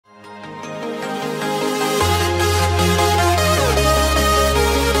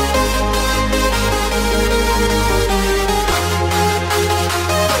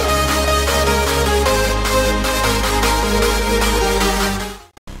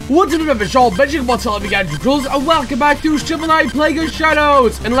What's up, everyone? Sean, Magic Bottle, Controls, and welcome back to Shovel Knight Plague of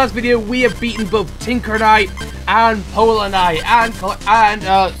Shadows. In the last video, we have beaten both Tinker Knight and Polar Knight and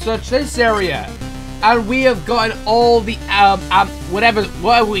searched this area. And we have gotten all the, whatever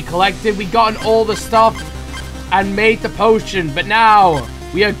we collected, we gotten all the stuff and made the potion. But now,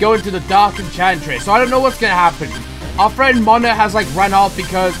 we are going to the Dark Enchantress. So I don't know what's gonna happen. Our friend Mona has, like, run off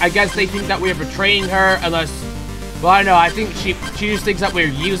because I guess they think that we are betraying her, unless... Well, I don't know, I think she just thinks that we're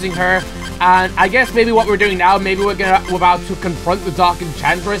using her, and I guess maybe what we're doing now, maybe we're about to confront the Dark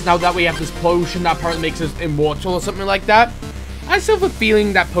Enchantress now that we have this potion that apparently makes us immortal or something like that. I still have a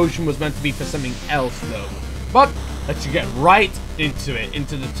feeling that potion was meant to be for something else, though. But, let's get right into it,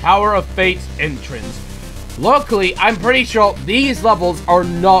 into the Tower of Fate's entrance. Luckily, I'm pretty sure these levels are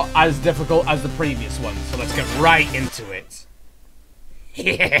not as difficult as the previous ones, so let's get right into it.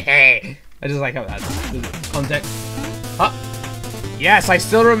 I just like how that's context. Huh? Yes, I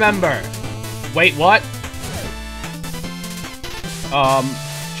still remember. Wait, what?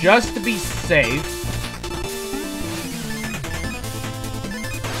 Just to be safe.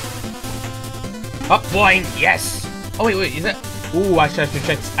 Up, boing, yes. Oh wait, is that? Ooh, I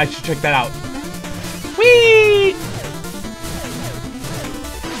should check that out. Whee!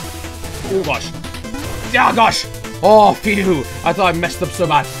 Oh gosh. Oh gosh. Oh phew! I thought I messed up so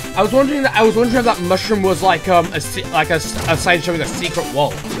bad. I was wondering if that mushroom was like a sign showing a secret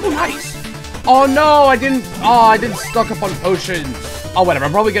wall. Oh nice. Oh no, I didn't stock up on potions. Oh whatever,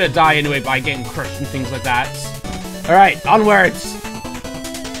 I'm probably gonna die anyway by getting crushed and things like that. All right, onwards.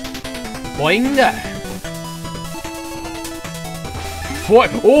 Boing. Boy,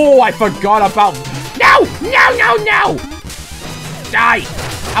 oh I forgot about. No! Die!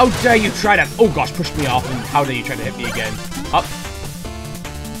 How dare you try to... Oh gosh, push me off, and how dare you try to hit me again? Up.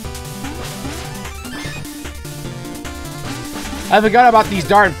 I forgot about these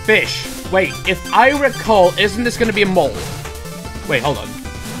darn fish. Wait, if I recall, isn't this gonna be a mole? Wait, hold on.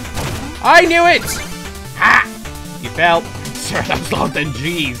 I knew it! Ha! You fell. Sir, that was loud then,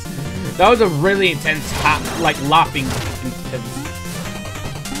 jeez. That was a really intense, laughing intense.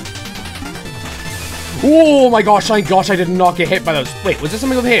 Oh my gosh, I did not get hit by those. Wait, was there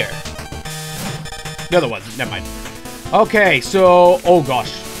something over here? The other one, never mind. Okay, so, oh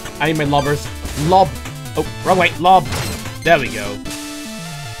gosh. I need my lobbers. Lob. Oh, wrong way, lob. There we go.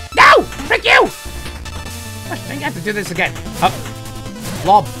 No! Frick you! Gosh, I have to do this again. Up.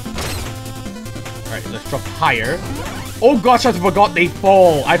 Lob. Alright, let's drop higher. Oh gosh, I forgot they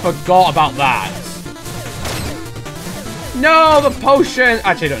fall. I forgot about that. No, the potion.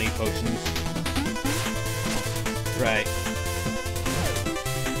 Actually, I don't need potions. Right.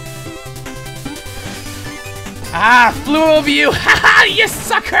 Ah, flew over you! Haha, you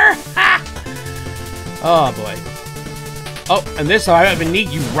sucker! Ha! Oh boy. Oh, and this time I don't even need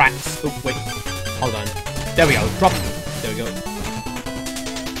you rats. Oh, wait. Hold on. There we go. Drop. There we go.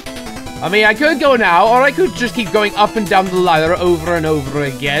 I mean, I could go now, or I could just keep going up and down the ladder over and over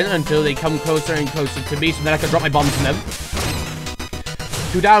again until they come closer and closer to me, so then I can drop my bombs on them.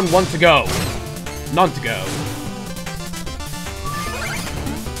 2 down, 1 to go. None to go.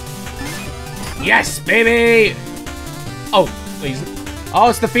 Yes, baby! Oh, please. Oh,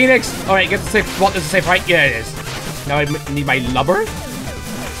 it's the Phoenix! Alright, get the safe spot. There's a safe right. Yeah, it is. Now I need my lubber.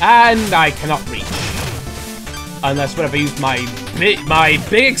 And I cannot reach. Unless whenever I use my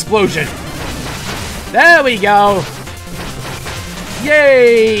big explosion. There we go!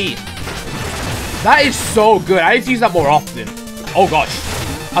 Yay! That is so good. I need to use that more often. Oh gosh.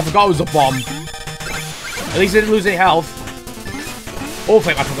 I forgot it was a bomb. At least I didn't lose any health. Oh,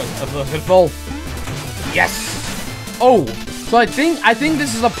 wait, I forgot. I was gonna fall. Yes. Oh, so I think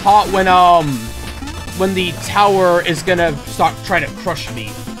this is a part when the tower is gonna start trying to crush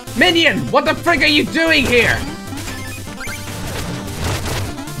me. Minion, what the frick are you doing here?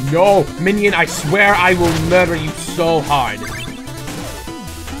 No, Minion, I swear I will murder you so hard.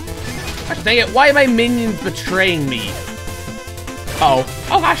 Gosh dang it, why are my minions betraying me? Uh-oh.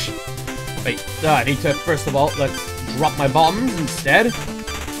 Oh gosh. Wait, I need to, first of all, let's drop my bombs instead.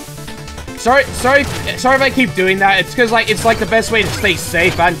 Sorry if I keep doing that. It's because, like, it's like the best way to stay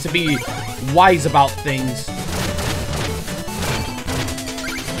safe and to be wise about things.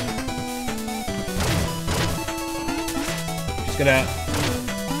 Just gonna...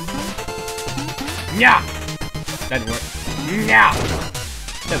 Nya! That didn't work. Nya!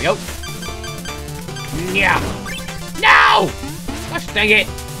 There we go. Nya! No! Gosh dang it!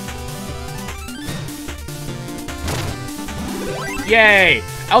 Yay!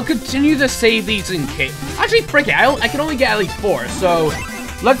 I'll continue to save these in case. Actually, frick it, I can only get at least 4, so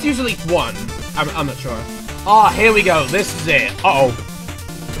let's use at least 1. I'm not sure. Oh, here we go. This is it. Uh-oh.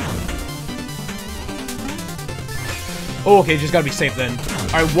 Oh, okay, just gotta be safe then.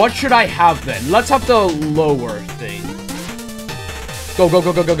 Alright, what should I have then? Let's have the lower thing. Go, go,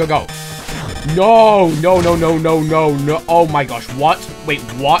 go, go, go, go, go. No, no, no, no, no, no, no. Oh my gosh, what? Wait,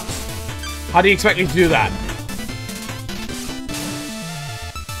 what? How do you expect me to do that?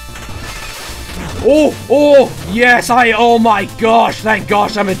 Oh, oh, yes, oh my gosh, thank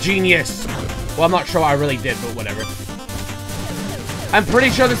gosh, I'm a genius. Well, I'm not sure what I really did, but whatever. I'm pretty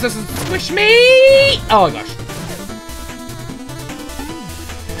sure this doesn't squish me. Oh my gosh.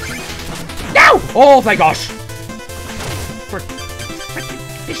 No! Oh, thank gosh.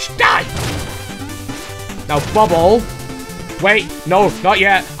 Fish, die! Now, bubble. Wait, no, not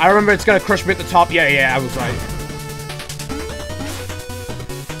yet. I remember it's gonna crush me at the top. Yeah, yeah, I was right.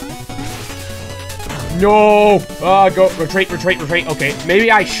 No! Go, retreat, retreat, retreat. Okay, maybe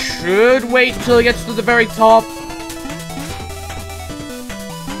I should wait till it gets to the very top.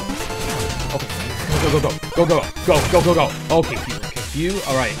 Okay, go, go, go, go, go, go, go, go, go. Okay, Q,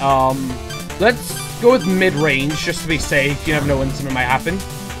 alright, let's go with mid-range, just to be safe. You never know when something might happen.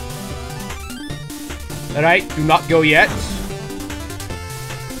 Alright, do not go yet.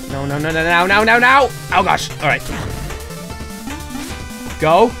 No, no, no, no, no, no, no, no! Oh gosh, alright.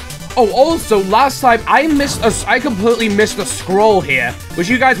 Go. Oh, also, last time, I completely missed a scroll here, which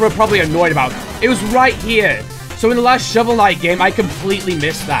you guys were probably annoyed about. It was right here. So in the last Shovel Knight game, I completely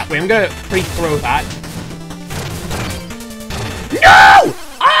missed that. Wait, I'm gonna free-throw that. No!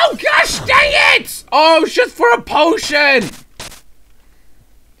 Oh gosh, dang it! Oh, it's just for a potion!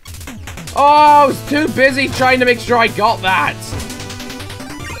 Oh, I was too busy trying to make sure I got that.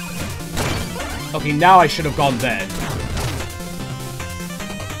 Okay, now I should have gone there.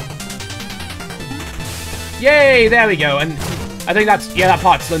 Yay, there we go. And I think that's, yeah, that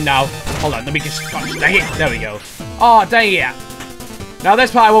part's done now. Hold on, let me just, gosh, dang it. There we go. Oh, dang it. Now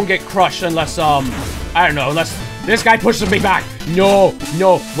this part I won't get crushed unless, I don't know, unless this guy pushes me back. No,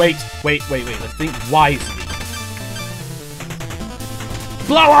 no, wait. Let's think wisely.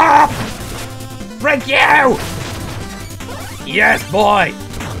 Blow up! Frick you! Yes, boy!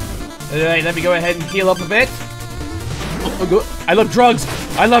 Alright, let me go ahead and heal up a bit. Oh, good. I love drugs!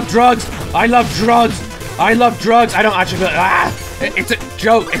 I love drugs! I love drugs! I love drugs! I don't actually... It's a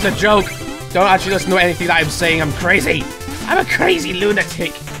joke! It's a joke! Don't actually listen to anything that I'm saying. I'm crazy! I'm a crazy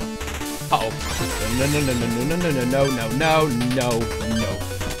lunatic! Uh-oh. No, no, no, no, no, no, no, no, no, no, no,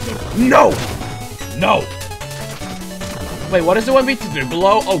 no, no, no! Wait, what does it want me to do?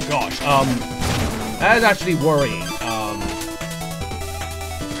 Below? Oh, gosh. That is actually worrying.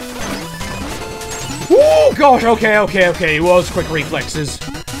 Oh, gosh. Okay. It was quick reflexes.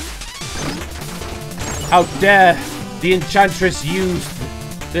 How dare the Enchantress use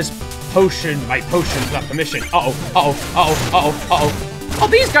this potion, my potion, without permission. Oh,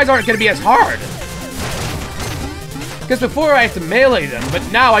 these guys aren't going to be as hard. Because before I had to melee them, but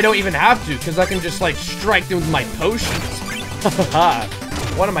now I don't even have to, because I can just, like, strike them with my potions.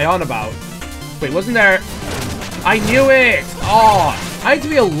 What am I on about? Wait, wasn't there... I knew it! Oh, I need to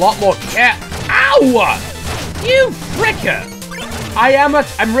be a lot more Ow! You fricker!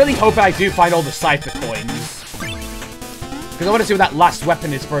 I'm really hoping I do find all the Cypher coins. Because I want to see what that last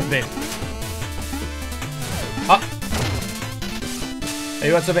weapon is for a bit.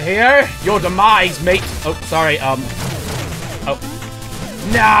 Hey, what's over here? Your demise, mate. Oh, sorry, Oh.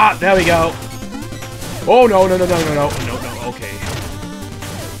 Nah, there we go. Oh, no, okay.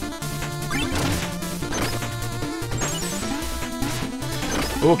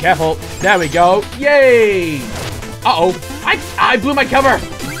 Oh, careful. There we go. Yay! Uh-oh. I blew my cover.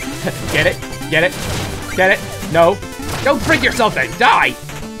 Get it. No. Don't freak yourself then. Die.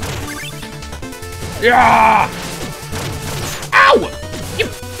 Yeah! Ow!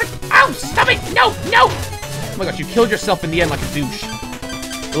 Ow! Stop it! No! Oh my gosh, you killed yourself in the end like a douche.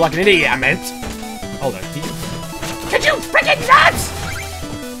 Or like an idiot, I meant. Hold on. Could you freaking nuts?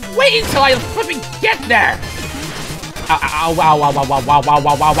 Wait until I flipping get there! Ow, wow.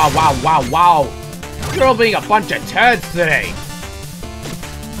 You're all being a bunch of turds today.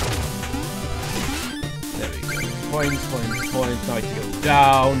 There we go. Points.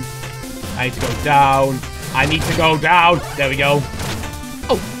 Now I need to go down. I need to go down. There we go.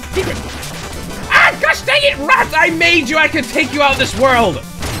 Oh, secret. Ah, gosh dang it, rat! I made you! I could take you out of this world!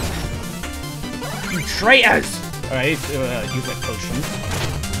 You traitors! Alright, use that potion.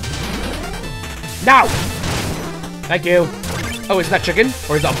 Now! Thank you. Oh, is that chicken?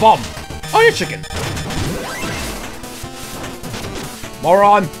 Or is that a bomb? Oh, you're chicken.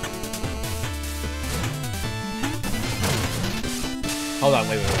 Moron! Hold on,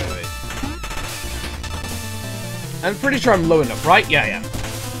 wait. I'm pretty sure I'm low enough, right? Yeah.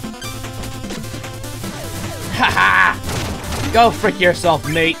 Haha! Go frick yourself,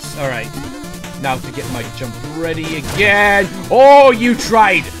 mates. Alright. Now to get my jump ready again. Oh, you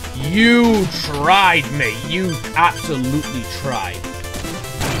tried. You tried, mate. You absolutely tried.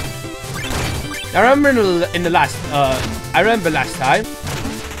 I remember in the last, I remember last time.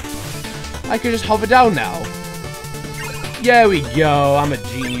 I could just hover down now. There we go. I'm a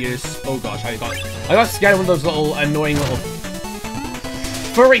genius. Oh gosh, I got scared when those little annoying little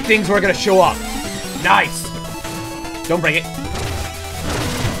furry things were gonna show up. Nice. Don't break it.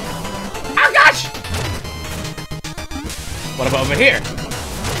 Oh gosh! What about over here?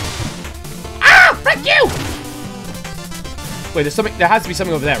 Ah! Frick you! Wait, there's something. There has to be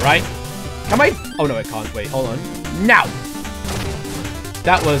something over there, right? Can I? Oh no, I can't. Wait, hold on. Now.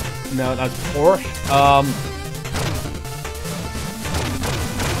 That was no, that's poor.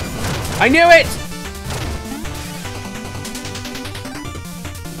 I knew it!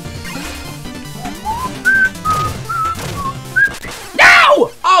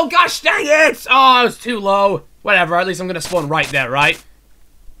 No! Oh gosh dang it! Oh, I was too low. Whatever, at least I'm gonna spawn right there, right?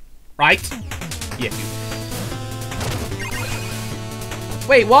 Right? Yeah, dude.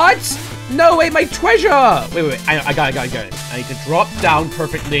 Wait, what? No, wait, my treasure! Wait, I got it. I need to drop down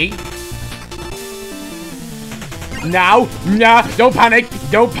perfectly. Now, nah, don't panic,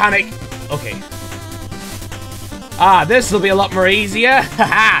 Okay. Ah, this will be a lot more easier.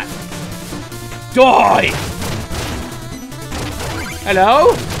 Haha. Die!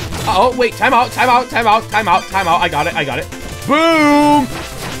 Hello? Uh-oh, wait, time out. I got it. Boom!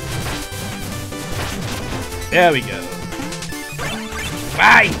 There we go.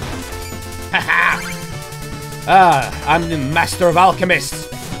 Bye! Haha! I'm the master of alchemists.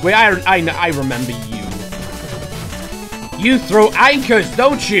 Wait, I remember you. You throw anchors,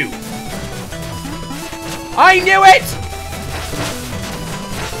 don't you? I knew it!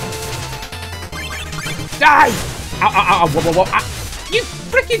 Die! Ow, whoa. You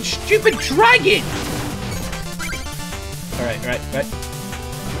freaking stupid dragon! Alright.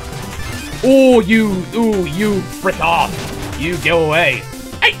 Oh, you frick off. You go away.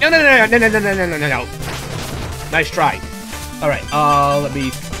 Hey, no. Nice try. Alright, let me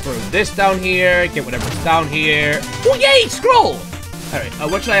throw this down here, get whatever's down here. Oh, yay, scroll! Alright,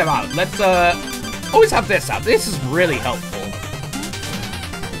 what should I have out? Let's, always have this out. This is really helpful.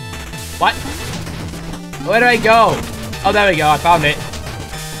 What? Where do I go? Oh, there we go, I found it.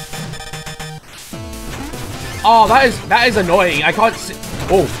 Oh, that is annoying. I can't see.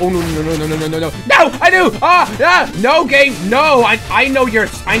 Oh, no. No, I do! No, game, no! I know your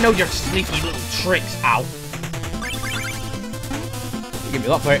sneaky little tricks. Ow. Give me a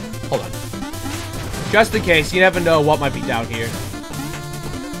lot for it. Hold on. Just in case, you never know what might be down here.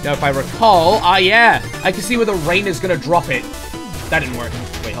 Now, if I recall, yeah, I can see where the rain is gonna drop it. That didn't work.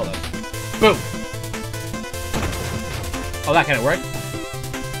 Wait, hold on. Boom. Oh, that kind of worked.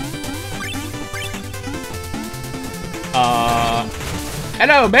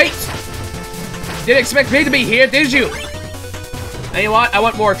 Hello, mate. Didn't expect me to be here, did you? And you know what? I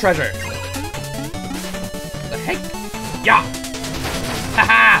want more treasure. The heck? Yeah.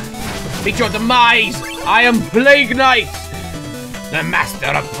 Haha! Meet your demise! I am Plague Knight! The master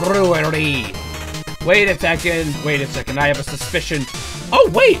of brewery! Wait a second, I have a suspicion. Oh,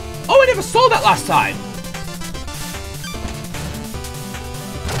 wait! Oh, I never saw that last time!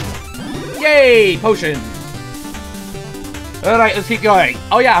 Yay! Potion! Alright, let's keep going.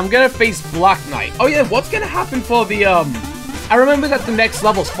 Oh yeah, I'm gonna face Black Knight. Oh yeah, what's gonna happen for the, I remember that the next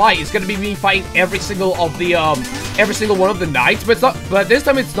level's fight is gonna be me fighting every single one of the knights, but it's not. But this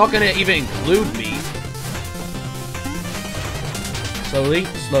time it's not gonna even include me. Slowly.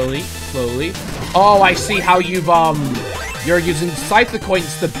 Oh, I see how you've you're using Scyther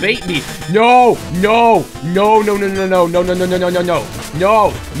coins to bait me. No, go, no,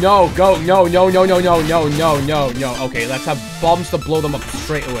 Okay, let's have bombs to blow them up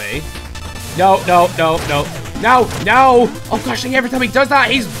straight away. No. Oh gosh, every time he does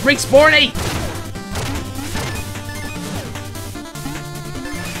that, he's respawning.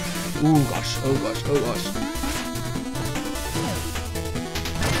 Oh gosh.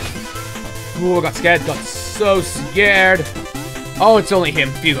 Oh, I got scared. Got so scared. Oh, it's only him.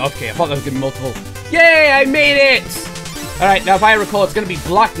 Phew. Okay, I thought that was gonna be multiple. Yay, I made it! Alright, now if I recall, it's gonna be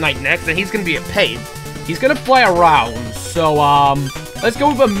Black Knight next, and he's gonna be a pain. He's gonna fly around, so, let's go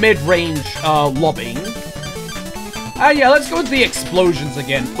with a mid-range, lobbing. Yeah, let's go with the explosions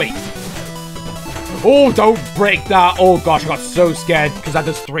again. Wait. Oh, don't break that. Oh gosh, I got so scared, because that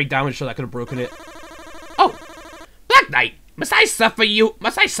does 3 damage, so that could have broken it. Oh! Black Knight! Must I suffer you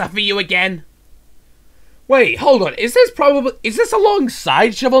again? Wait, hold on. Is this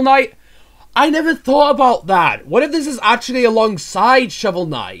alongside Shovel Knight? I never thought about that. What if this is actually alongside Shovel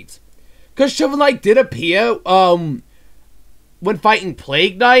Knight? Because Shovel Knight did appear, when fighting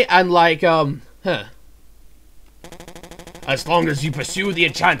Plague Knight, and like, As long as you pursue the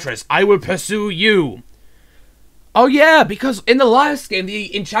Enchantress, I will pursue you. Oh yeah, because in the last game,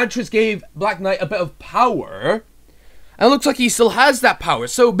 the Enchantress gave Black Knight a bit of power. And it looks like he still has that power.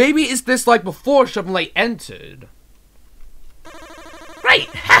 So maybe it's this like before Shovel Knight entered. Great!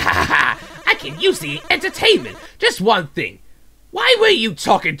 Ha ha ha! I can use the entertainment. Just one thing. Why were you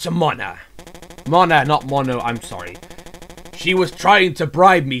talking to Mona? Mona, not Mono, I'm sorry. She was trying to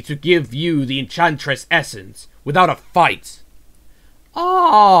bribe me to give you the Enchantress essence without a fight.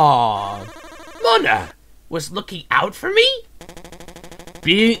 Oh, Mona was looking out for me?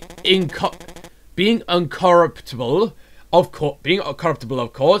 Being uncorruptible, of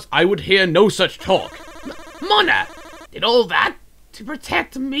course, I would hear no such talk. Mona, did all that to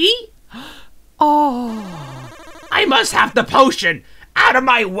protect me? Oh, I must have the potion. Out of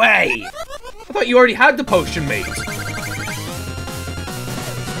my way! I thought you already had the potion, mate.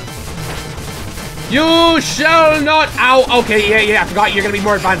 You shall not. Ow. Okay, yeah. I forgot you're gonna be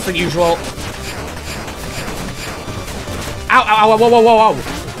more advanced than usual. Ow, whoa.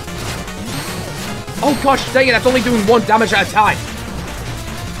 Oh gosh, dang it, that's only doing 1 damage at a time.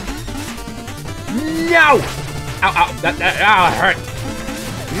 No! Ow, that hurt.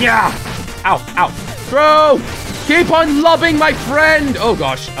 Yeah! Ow. Throw! Keep on lobbing, my friend! Oh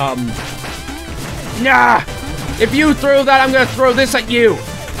gosh, nah! If you throw that, I'm gonna throw this at you!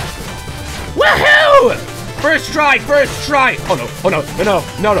 Woohoo! First try! Oh no.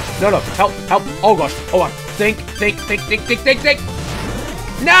 Help! Oh gosh, think.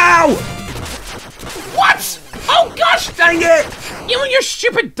 Now! What? Oh gosh, dang it! You and your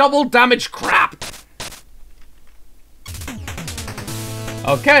stupid double damage crap!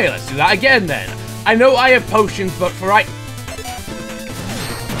 Okay, let's do that again then. I know I have potions, but for right...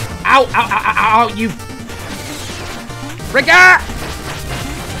 Ow, you... Frigga!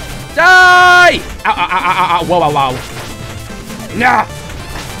 Die! Ow, wow.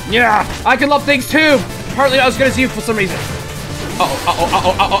 Yeah, I can love things too! Apparently I was gonna see you for some reason.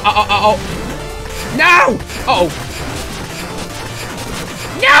 Uh-oh. No! Uh-oh.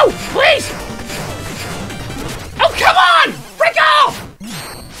 No! Please! Oh, come on! Frick off!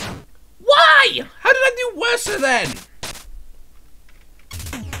 Why? How did I do worse then?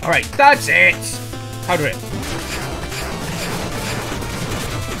 Alright, that's it. Counter it.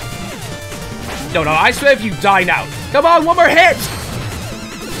 No, I swear if you die now. Come on, one more hit!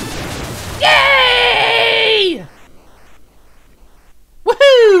 Yay!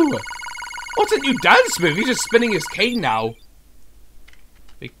 Woohoo! What's a new dance move? He's just spinning his cane now.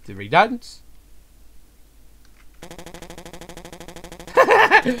 Victory dance?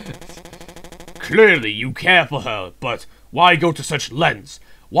 Clearly you care for her, but why go to such lengths?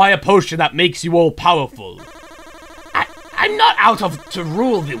 Why a potion that makes you all powerful? I'm not out of to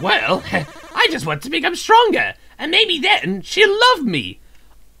rule the world. I just want to become stronger, and maybe then she'll love me.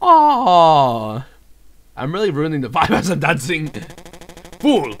 Aww. I'm really ruining the vibe as I'm dancing.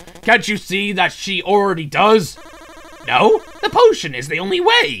 Fool, can't you see that she already does? No, the potion is the only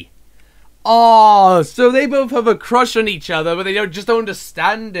way. Oh, so they both have a crush on each other, but they just don't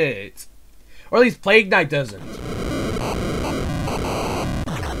understand it. Or at least Plague Knight doesn't.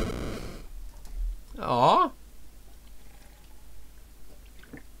 Aww.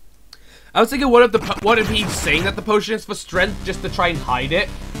 I was thinking, what if he's saying that the potion is for strength just to try and hide it?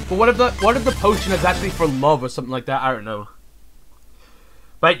 But what if the potion is actually for love or something like that? I don't know.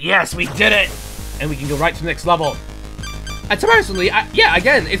 But yes, we did it, and we can go right to the next level. And personally, yeah,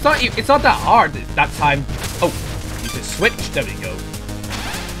 again, it's not that hard that time. Oh, use the switch. There we go.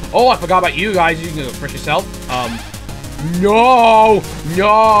 Oh, I forgot about you guys. You can go first yourself. No.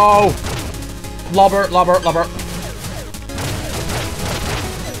 Lubber.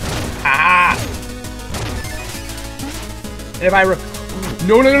 Ah! And if I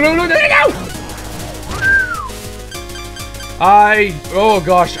no! Oh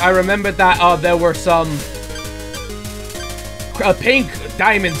gosh, I remembered that there were some pink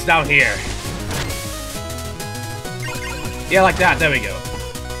diamonds down here. Yeah, like that. There we go.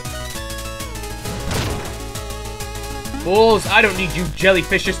 Fools, I don't need you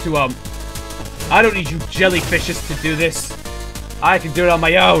jellyfishes to do this. I can do it on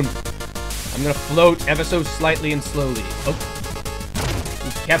my own. I'm gonna float ever so slightly and slowly. Oh.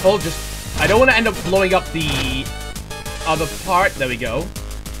 Be careful, I don't want to end up blowing up the other part. There we go.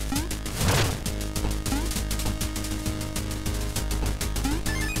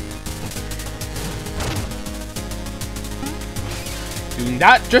 Doing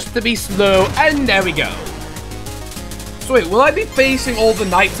that just to be slow, and there we go. So wait, will I be facing all the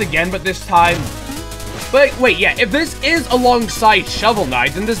knights again, but this time... But wait, yeah, if this is alongside Shovel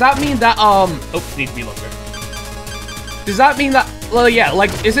Knight, then does that mean that, oh, needs to be longer. Does that mean that, well, yeah,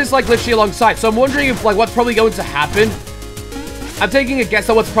 like, is this, like, literally alongside? So I'm wondering if, like, what's probably going to happen... I'm taking a guess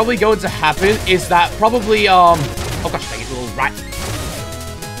that what's probably going to happen is that probably, oh gosh, dang it, little rat.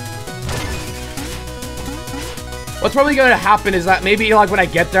 What's probably going to happen is that maybe, like, when I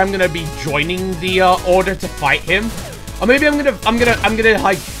get there, I'm going to be joining the, order to fight him. Or maybe I'm gonna,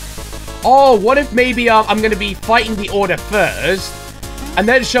 like... Oh, what if maybe, I'm going to be fighting the order first, and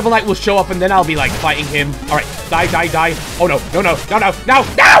then Shovel Knight will show up, and then I'll be, like, fighting him. Alright, die, die, die. Oh, no, no, no, no, no, no,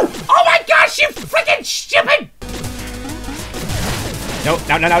 no! Oh my gosh, you freaking stupid! No,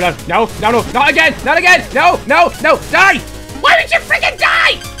 no, no, no, no, no, no, no, not again, not again, no, no, no, die! Why did you freaking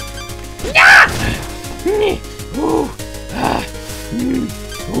die?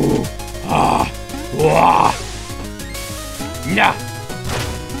 Nah!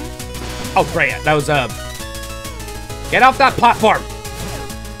 Oh, great, that was, get off that platform!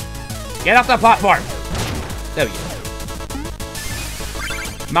 Get off that platform! There we go.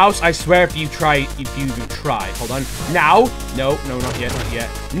 Mouse, I swear if you even try. Hold on. Now! No, no, not yet, not yet.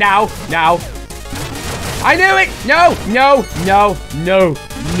 Now! Now! I knew it! No! No! No! No!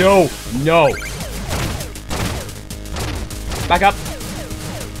 No! No! Back up.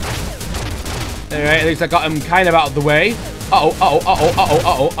 Alright, at least I got him kind of out of the way. Uh-oh, uh-oh, uh-oh,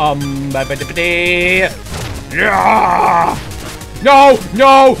 uh-oh, uh-oh, No!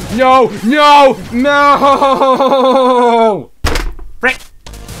 No! No! No! No! Frick!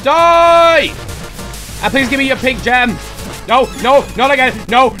 Die! And please give me your pink gem. No, no, not again.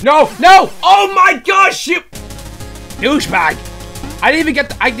 No, no, no! Oh my gosh, you douchebag! I didn't even get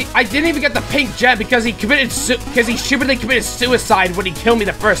the pink gem because he stupidly committed suicide when he killed me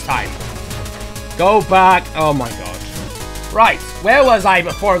the first time. Go back. Oh my gosh. Right, where was I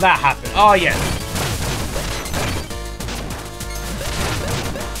before that happened? Oh yes.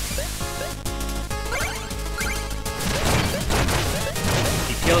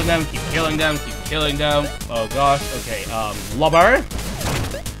 Killing them, keep killing them, keep killing them. Oh gosh, okay, lubber.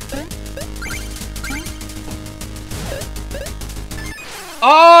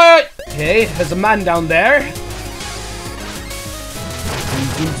 Oh, okay, there's a man down there.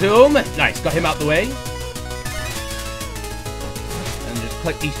 Zoom, zoom. Nice, got him out the way. And just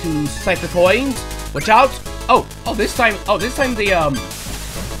collect these 2 cipher coins. Watch out. Oh, this time the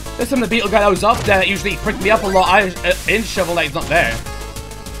beetle guy that was up there that usually pricked me up a lot in Shovel Knight's not there.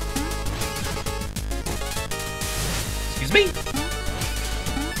 Me?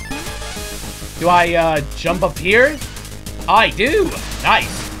 Do I, jump up here? I do!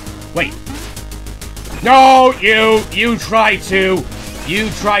 Nice! Wait. No, you try to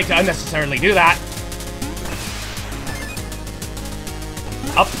unnecessarily do that.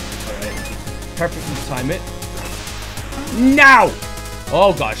 Up. Alright. Perfectly time it. Now!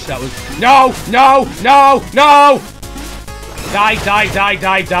 Oh gosh, that was... No! No! No! No! Die, die, die,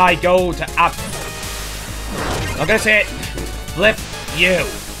 die, die. Go to up. I'm gonna say it. Flip you.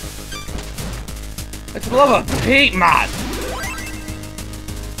 Let's love a Pete, man.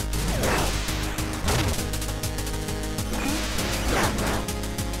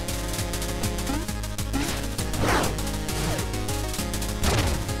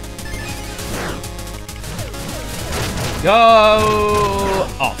 Go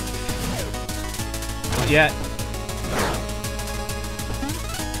off. Not yet.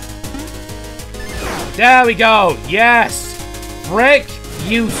 There we go. Yes. Frick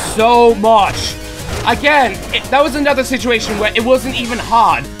you so much. Again, that was another situation where it wasn't even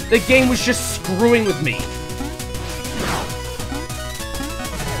hard. The game was just screwing with me.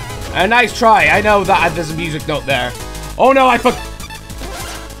 A nice try. I know that there's a music note there. Oh no, I forgot.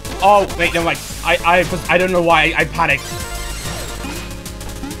 Oh, wait, never mind. I don't know why I panicked.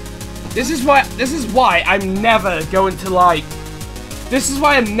 This is why I'm never going to, like... This is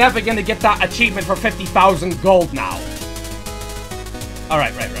why I'm never gonna get that achievement for 50,000 gold now.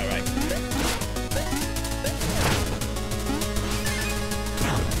 Alright, right.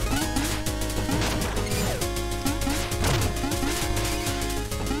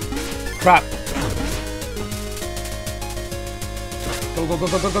 Crap. Go, go, go,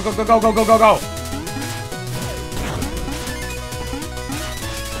 go, go, go, go, go, go, go, go, go.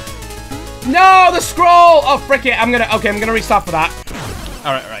 No, the scroll! Oh, frick it. I'm gonna restart for that.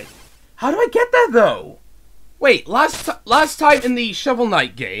 Alright. How do I get there, though? Wait, last time in the Shovel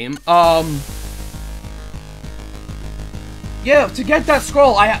Knight game, yeah, to get that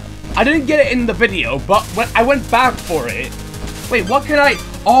scroll, I didn't get it in the video, but when I went back for it, Wait, what can I...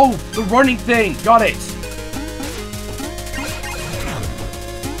 Oh, the running thing. Got it.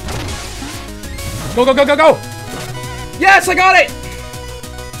 Go, go, go, go, go. Yes, I got it.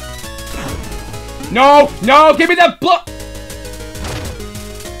 No, no, give me that block.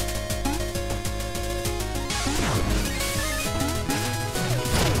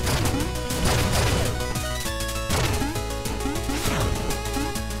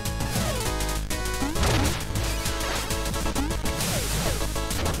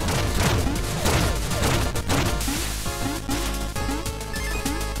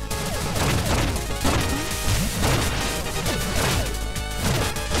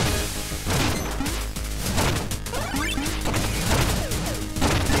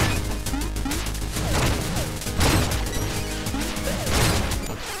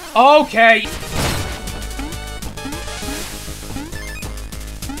 Okay.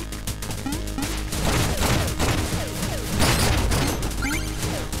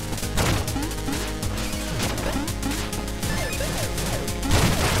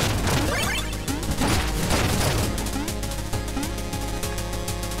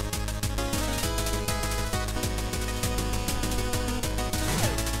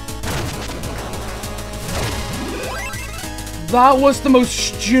 That was the most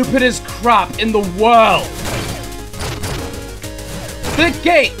stupidest crap in the world. The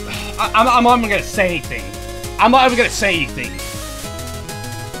game. I'm not even gonna say anything. I'm not even gonna say anything.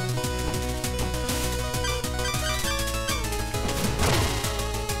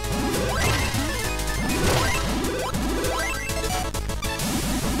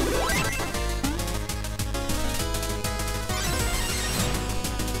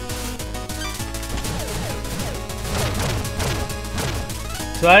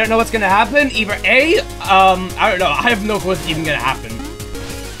 So I don't know what's gonna happen. Either A, I don't know. I have no clue what's even gonna happen.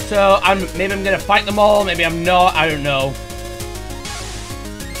 So maybe I'm gonna fight them all. Maybe I'm not. I don't know.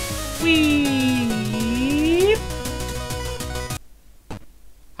 Weep.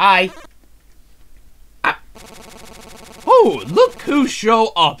 Hi. Ah. Oh, look who show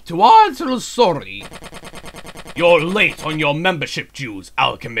up to answer sorry. You're late on your membership dues,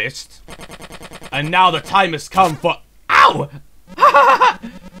 alchemist. And now the time has come for. Ow!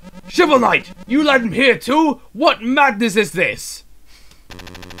 Shovel Knight, you let him here too? What madness is this?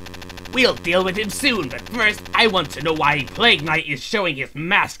 We'll deal with him soon, but first, I want to know why Plague Knight is showing his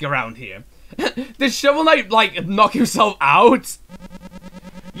mask around here. Did Shovel Knight, like, knock himself out?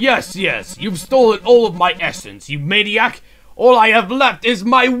 Yes, yes, you've stolen all of my essence, you maniac. All I have left is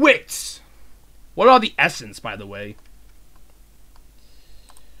my wits. What are the essence, by the way?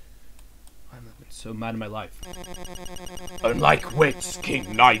 So mad in my life. Unlike wits,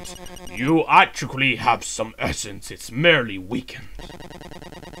 King Knight, you actually have some essence. It's merely weakened.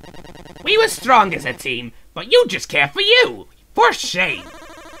 We were strong as a team, but you just care for you. For shame.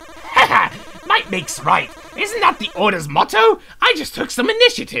 Haha, might makes right. Isn't that the Order's motto? I just took some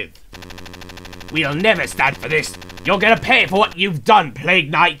initiative. We'll never stand for this. You're gonna pay for what you've done, Plague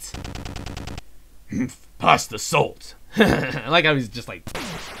Knight. Pass the salt. I like how he's just like...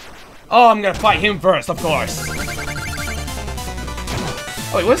 Oh, I'm gonna fight him first, of course. Oh,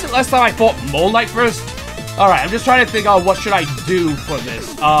 wait, was it last time I fought Mole Knight first? Alright, I'm just trying to think of what should I do for this.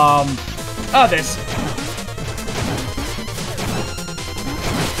 This.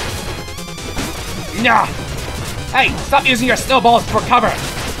 Nah. Hey, stop using your snowballs for cover.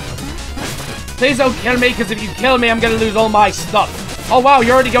 Please don't kill me, because if you kill me, I'm gonna lose all my stuff. Oh wow,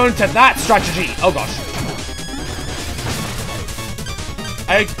 you're already going to that strategy. Oh gosh.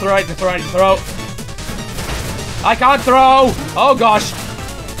 I throw. I can't throw! Oh gosh.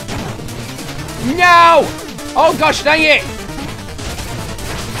 No! Oh gosh, dang it!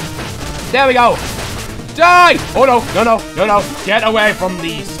 There we go. Die! Oh no, no. Get away from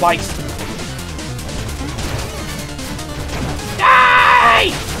the spikes.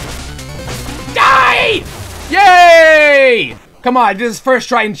 Die! Die! Yay! Come on, this is first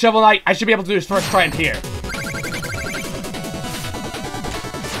try in Shovel Knight. I should be able to do this first try in here.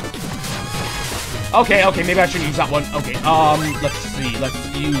 Okay, maybe I shouldn't use that one. Okay, let's see.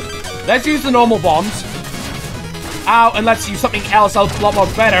 Let's use the normal bombs. Ow, and let's use something else a lot more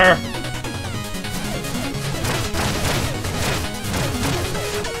better.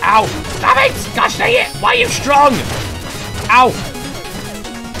 Ow! Stop it! Gosh dang it! Why are you strong? Ow!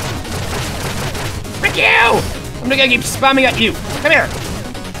 Frick you! I'm gonna keep spamming at you. Come here.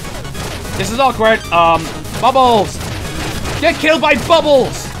 This is awkward. Bubbles! Get killed by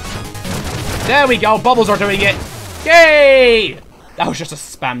Bubbles! There we go, Bubbles are doing it. Yay! That was just a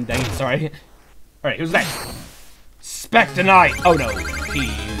spam thing, sorry. Alright, who's next? Spectre Knight. Oh no,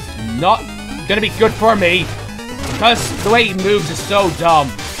 he's not gonna be good for me. Because the way he moves is so dumb.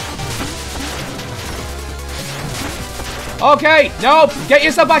 Okay, nope. Get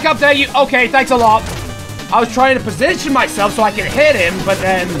yourself back up there, you. Okay, thanks a lot. I was trying to position myself so I can hit him, but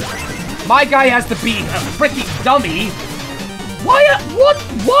then my guy has to be a freaking dummy. What?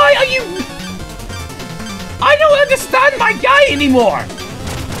 Why are you... I don't understand my guy anymore.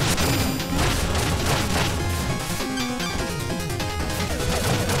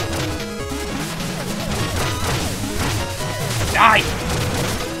 Die.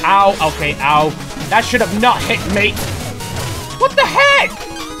 Ow. Okay, ow. That should have not hit me. What the heck?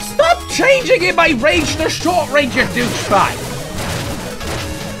 Stop changing in my range to short range, you douchebag.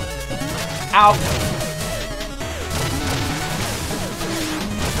 Ow.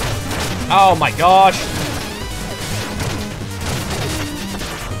 Oh my gosh.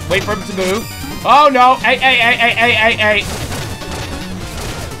 Wait for him to move. Oh no. Hey.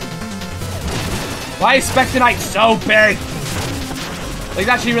 Why is Spectre so big? He's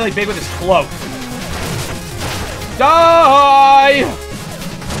actually really big with his cloak. Die!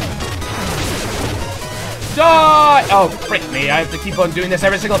 Die! Oh, frick me. I have to keep on doing this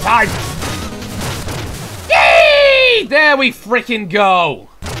every single time. Yay! There we frickin' go.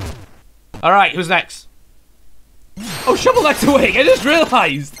 Alright, who's next? Oh, Shovel Knight's awake. I just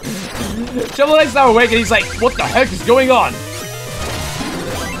realized. Shovel Knight's now awake and he's like, what the heck is going on?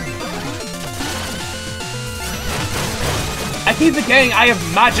 I keep forgetting I have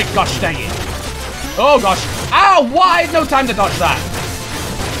magic, gosh dang it. Oh gosh. Ow, why? No time to dodge that.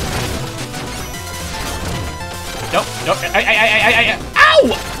 Nope. Ow!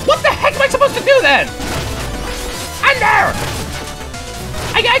 What the heck am I supposed to do then? I'm there!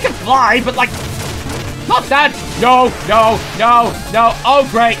 I can fly, but like... Not that! No. Oh,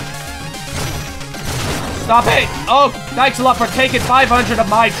 great. Stop it. Oh, thanks a lot for taking 500 of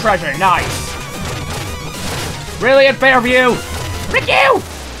my treasure. Nice. Really, at Fairview? Frick you!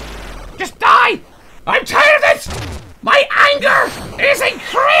 Just die! I'm tired of this! My anger is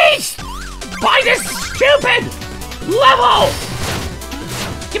increased by this stupid level!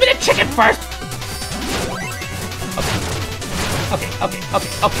 Give me the chicken first! Okay.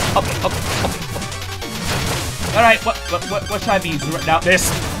 Alright, what should I be using right now? This.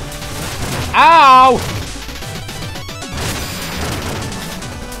 Ow!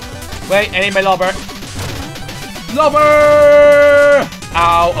 Wait, I need my lobber. Lobber!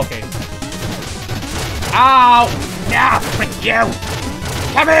 Ow, okay. Ow! Yeah, frick you!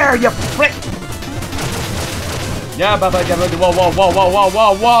 Come here, you frick! Yeah,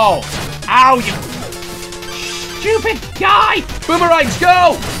 whoa! Ow, you stupid guy! Boomerangs,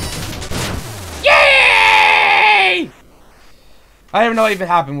 go! Yay! I don't know what even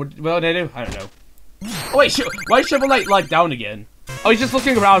happened. What did I do? I don't know. Oh wait, why is Shovel Knight like down again? Oh, he's just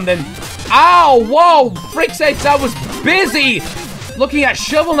looking around then. Ow! Whoa! Frick sakes, I was busy looking at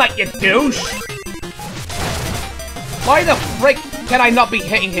Shovel Knight, you douche! Why the frick can I not be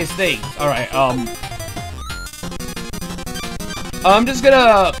hitting his thing? Alright, I'm just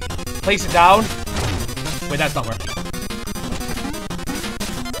gonna place it down. Wait, that's not working.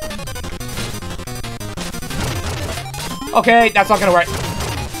 Okay, that's not gonna work.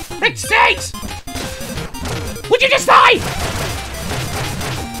 Frick sakes! Would you just die?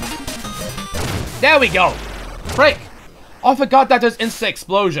 There we go. Frick. Oh, I forgot that there's instant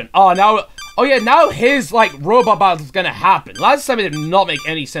explosion. Oh, now... Oh, yeah, now his, like, robot battle is gonna happen. Last time it did not make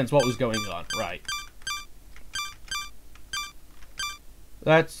any sense what was going on. Right.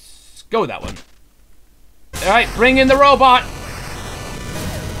 Let's go with that one. Alright, bring in the robot.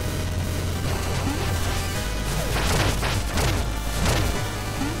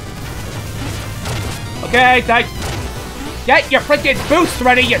 Okay, thanks. Get your freaking boost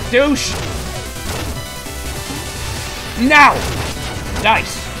ready, you douche. Now!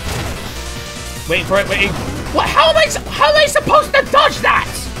 Nice. Waiting for it, waiting. What? How am I supposed to dodge that?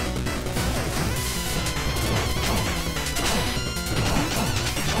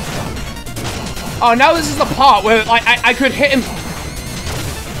 Oh, now this is the part where I could hit him.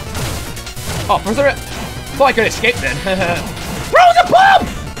 Oh, was there a... Thought I could escape then. Throw the bomb!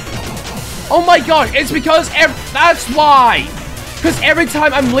 Oh my god, it's because that's why. Because every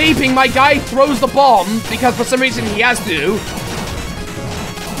time I'm leaping, my guy throws the bomb, because for some reason he has to.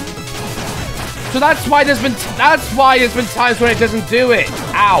 So that's why there's been times when it doesn't do it.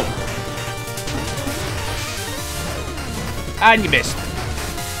 Ow. And you missed.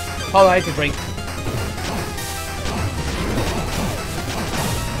 Hold on, I need to drink.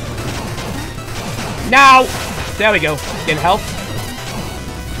 Now! There we go. Getting health.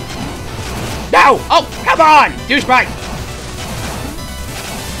 No! Oh, come on! Douchebag!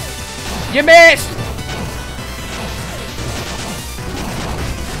 You missed!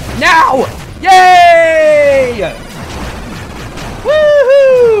 Now! Yay!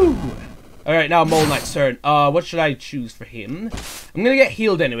 Woohoo! Alright, now Mole Knight's turn. What should I choose for him? I'm gonna get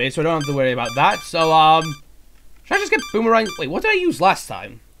healed anyway, so I don't have to worry about that. So, should I just get Boomerang? Wait, what did I use last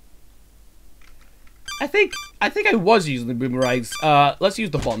time? I think I was using the boomerangs. Let's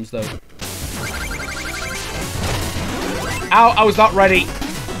use the bombs, though. Ow, I was not ready.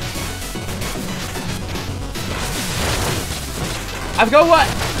 I forgot what...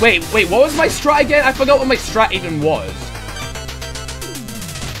 Wait, what was my strat again? I forgot what my strat even was.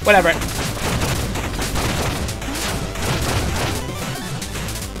 Whatever.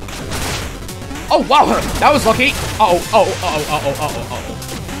 Oh, wow, that was lucky. Uh-oh.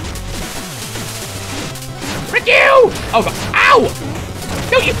 Frick you! Oh, God. Ow!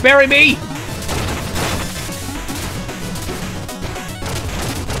 Don't you bury me!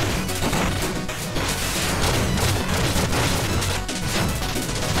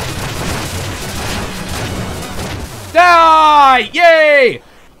 Die! Yay!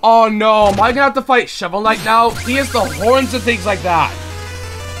 Oh, no. Am I gonna have to fight Shovel Knight now? He has the horns and things like that.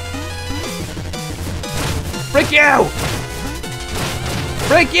 Frick you!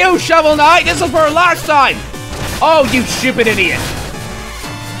 Frick you, Shovel Knight! This is for last time! Oh, you stupid idiot!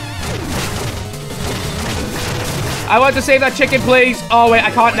 I want to save that chicken, please! Oh, wait,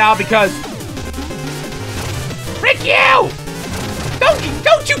 I can't now because... Frick you!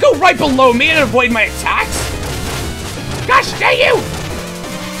 Don't you go right below me and avoid my attacks! Gosh dang you!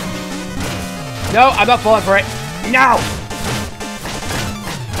 No, I'm not falling for it. No!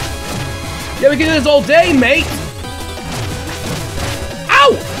 Yeah, we can do this all day, mate!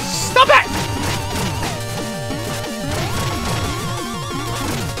 Ow! Stop it!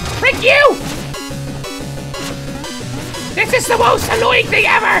 Frick you! This is the most annoying thing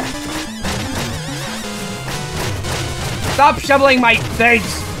ever! Stop shoveling my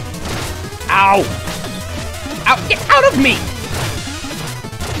things! Ow! Ow! Get out of me!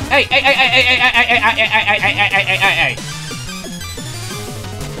 Hey!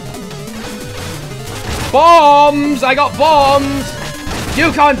 Bombs! I got bombs!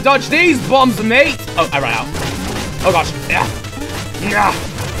 You can't dodge these bombs, mate! Oh, I ran out. Oh gosh.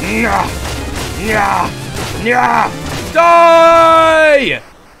 Die!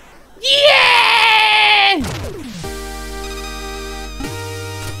 Yeah!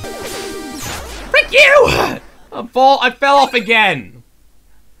 Frick you! I fell off again.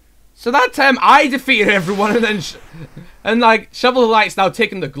 So that time I defeated everyone, and then like Shovel Knight's now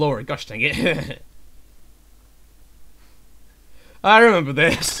taking the glory. Gosh dang it! I remember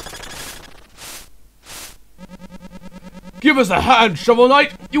this. Give us a hand, Shovel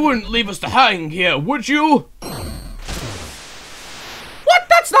Knight. You wouldn't leave us to hang here, would you? What?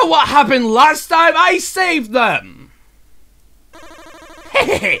 That's not what happened last time. I saved them.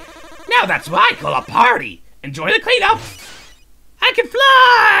 Hey, now that's what I call a party. Enjoy the cleanup. I can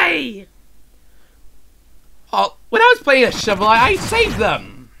fly. Oh, when I was playing a Shovel Knight, I saved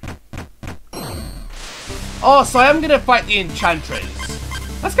them. Oh, so I'm gonna fight the Enchantress.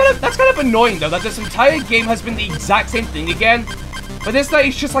 That's kind of annoying though, that this entire game has been the exact same thing again. But this time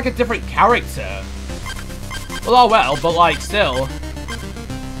it's just like a different character. Well, oh well, but like still.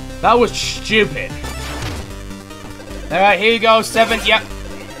 That was stupid. Alright, here you go, 7, yep.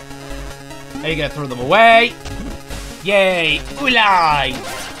 Are you gonna throw them away? Yay! Ulai!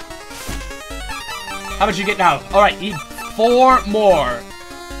 How much you get now? Alright, need 4 more.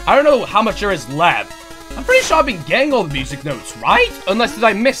 I don't know how much there is left. I'm pretty sure I've been getting all the music notes, right? Unless did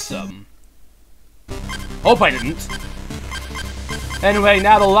I miss some? Hope I didn't. Anyway,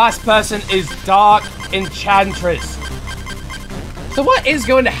 now the last person is Dark Enchantress. So what is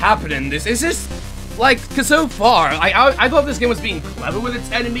going to happen in this? Is this, like, because so far, I thought this game was being clever with its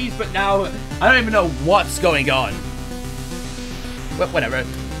enemies, but now I don't even know what's going on. Whatever.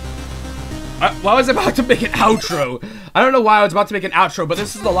 Well, I was about to make an outro. I don't know why I was about to make an outro, but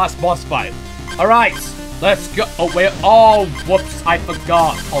this is the last boss fight. Alright, let's go. Oh, wait. Oh, whoops. I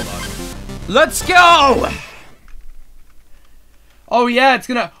forgot. Hold on. Let's go! Oh, yeah, it's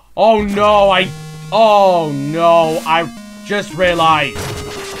gonna... Oh, no, Oh, no, I just realized.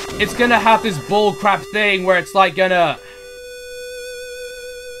 It's gonna have this bullcrap thing where it's like gonna...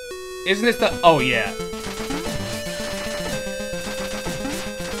 Isn't this the... Oh, yeah.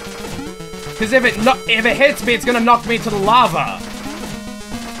 Because if it hits me, it's gonna knock me to the lava.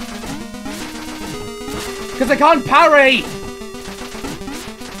 Because I can't parry!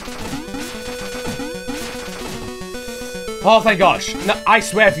 Oh, thank gosh. No, I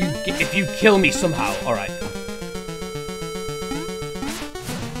swear if you kill me somehow. Alright.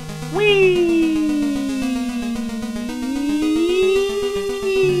 Whee!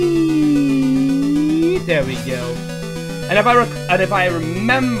 There we go. And if I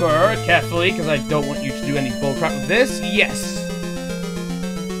remember carefully, because I don't want you to do any bullcrap with this, yes.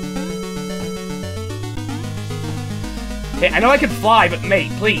 Okay, I know I can fly, but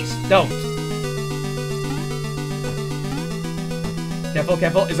mate, please, don't. Careful,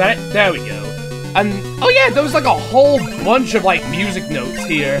 careful. Is that it? There we go. And, oh yeah, there was like a whole bunch of like music notes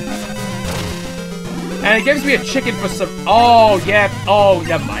here. And it gives me a chicken for some, oh yeah, oh,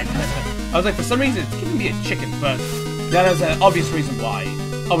 never mind. I was like, for some reason it's giving me a chicken, but there's an obvious reason why.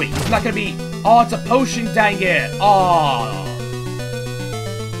 Oh wait, it's not gonna be, oh, it's a potion, dang it. Oh.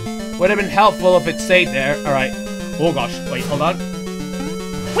 Would have been helpful if it stayed there. Alright. Oh gosh, wait, hold on.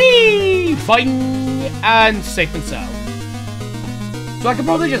 Whee! Boing! And safe and sound. So I could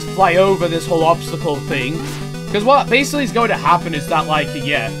probably just fly over this whole obstacle thing. Because what basically is going to happen is that, like,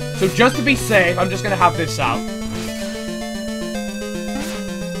 yeah. So just to be safe, I'm just going to have this out.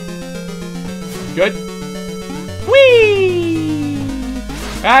 Good. Whee!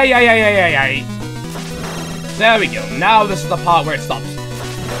 Ay, ay, ay, ay, ay, ay. There we go. Now this is the part where it stops.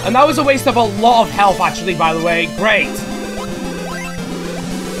 And that was a waste of a lot of health, actually, by the way. Great.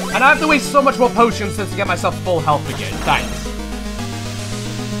 And I have to waste so much more potions just to get myself full health again. Thanks.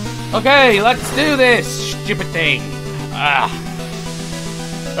 Okay, let's do this, stupid thing.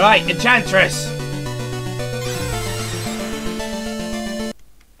 Right, Enchantress.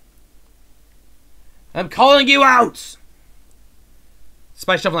 I'm calling you out!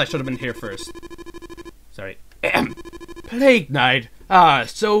 Spy Shovel Knight should have been here first. Sorry. Plague Knight. Ah,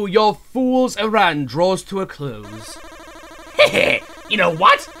 so your fool's errand draws to a close. Hehe, you know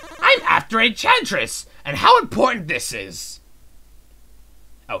what? I'm after Enchantress, and how important this is.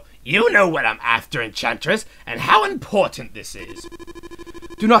 Oh, you know what I'm after, Enchantress, and how important this is.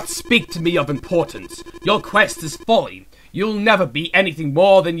 Do not speak to me of importance. Your quest is folly. You'll never be anything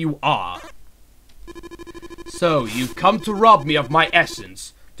more than you are. So, you've come to rob me of my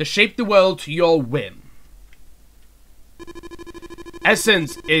essence, to shape the world to your whim.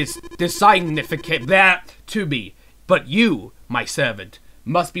 Essence is insignificant there to me, but you, my servant,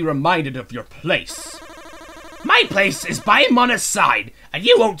 must be reminded of your place. My place is by Mona's side, and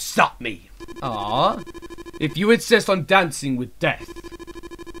you won't stop me. Ah, if you insist on dancing with death,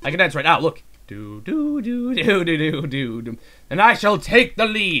 I can dance right now. Look, do do do do do do do, and I shall take the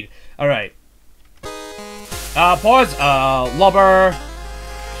lead. All right. Pause. Lubber.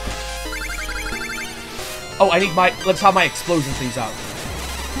 Oh, I need my. Let's have my explosion things out.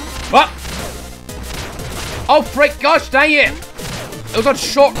 What? Oh, frick! Gosh, dang it! It was on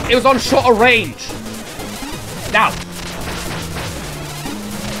short. It was on shorter range. Now.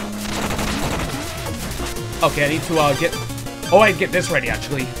 Okay, I need to get. Oh, I get this ready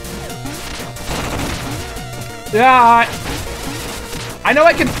actually. Yeah. I know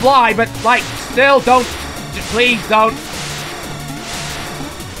I can fly, but like, still don't. Just please don't.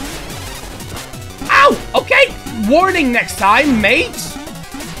 Ow! Okay. Warning next time, mate.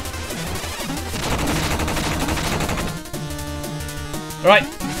 All right.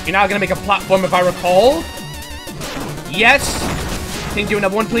 You're now gonna make a platform, if I recall. Yes. Can you do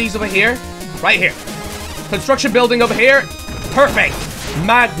another one, please, over here? Right here. Construction building over here. Perfect.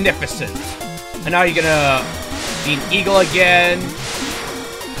 Magnificent. And now you're gonna be an eagle again.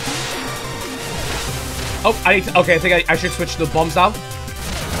 Oh, I need to, okay, I think I should switch to the bombs now.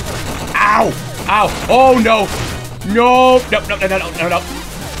 Ow! Ow! Oh, no! No! No, no, no, no, no, no, no.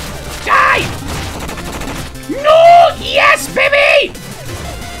 Die! No! Yes, baby!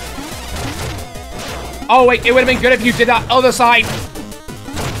 Oh, wait, it would have been good if you did that other side.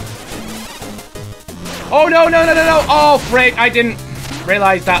 Oh, no, no, no, no, no. Oh, frick, I didn't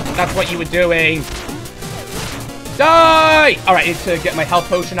realize that's what you were doing. Die! All right, I need to get my health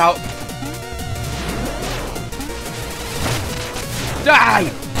potion out. Die!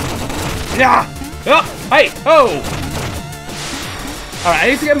 Yeah! Oh, hey! Oh! All right, I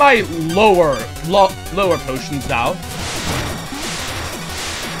need to get my lower potions now.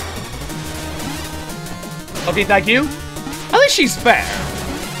 Okay, thank you. At least she's fair.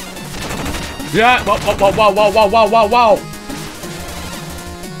 Yeah. Whoa, whoa, whoa, whoa, whoa, whoa, whoa, whoa, whoa.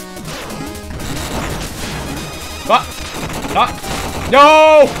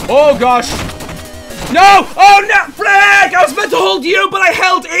 No! Oh gosh! No! Oh no! Frick! I was meant to hold you, but I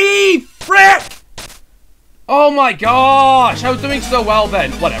held E! Frick! Oh my gosh! I was doing so well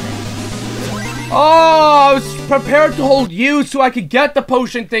then. Whatever. Oh, I was prepared to hold you so I could get the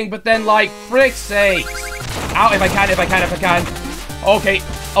potion thing, but then, like, frick's sakes. Ow, if I can, if I can, if I can. Okay,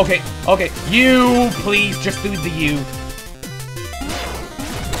 okay, okay. You, please, just do the you.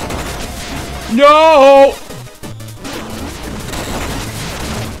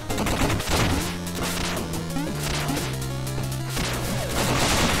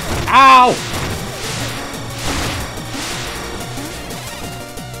 Ow!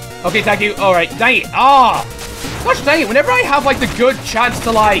 Okay, thank you. Alright, dang it. Ah! Gosh dang it, whenever I have, like, the good chance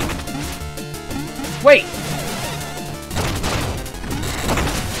to, like... Wait.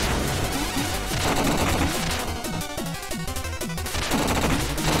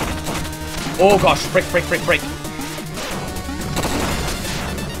 Oh gosh, frick.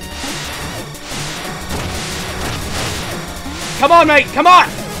 Come on, mate, come on!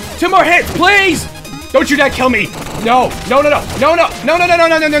 2 more hits, please! Don't you dare kill me! No! Die!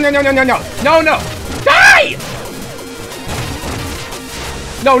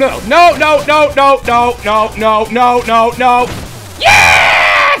 No!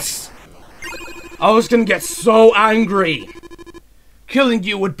 Yes! I was gonna get so angry. Killing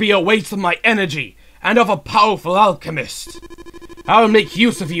you would be a waste of my energy and of a powerful alchemist. I will make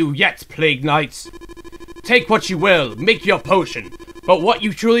use of you yet, Plague Knight. Take what you will, make your potion, but what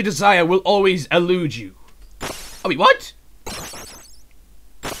you truly desire will always elude you. Oh, wait, what?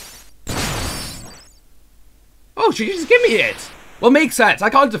 Oh, she just gave me it. Well, makes sense.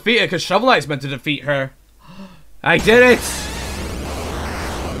 I can't defeat her because Shovel Knight's meant to defeat her. I did it.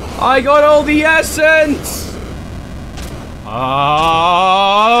 I got all the essence.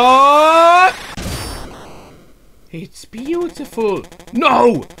 It's beautiful.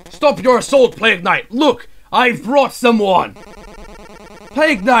 No! Stop your assault, Plague Knight. Look, I've brought someone.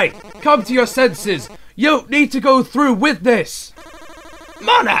 Plague Knight, come to your senses. You need to go through with this.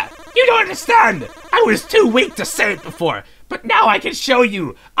 Mana, you don't understand. I was too weak to say it before, but now I can show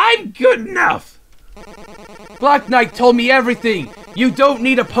you. I'm good enough. Black Knight told me everything. You don't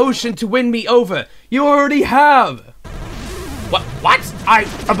need a potion to win me over. You already have. What?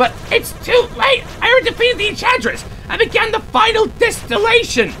 But it's too late! I already defeated the Enchantress! I began the final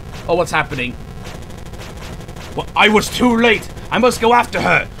distillation! Oh, what's happening? Well, I was too late! I must go after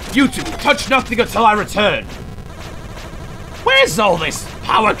her! You two, touch nothing until I return! Where's all this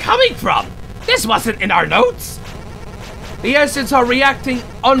power coming from? This wasn't in our notes! The essence are reacting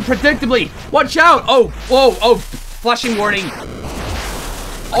unpredictably! Watch out! Oh, flashing warning!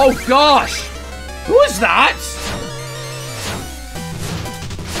 Oh gosh! Who's that?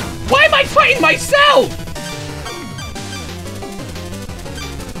 Why am I fighting myself?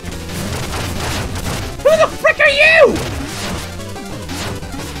 Who the frick are you?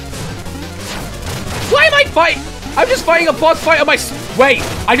 Why am I fighting? I'm just fighting a boss fight on my... Wait,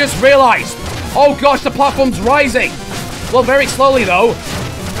 I just realized. Oh gosh, the platform's rising. Well, very slowly though.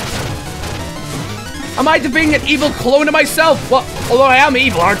 Am I defeating an evil clone of myself? Well, although I am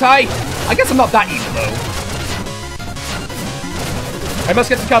evil, aren't I? I guess I'm not that evil though. I must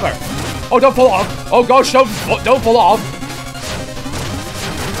get to cover. Oh, don't fall off. Oh gosh, don't fall off.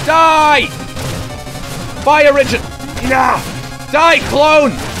 Die! Bye, Origin. Nah! Die,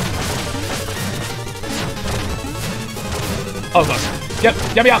 clone! Oh gosh. Get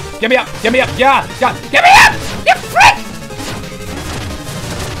me up! Get me up! Get me up! Yeah! Get me up! You frick!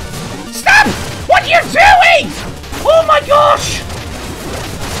 Stop! What are you doing? Oh my gosh!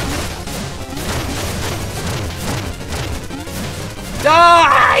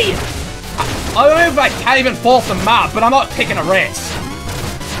 Die! I don't know if I can't even fall off the map, but I'm not taking a risk.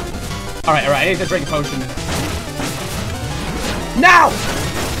 Alright, I need to drink a potion. Now!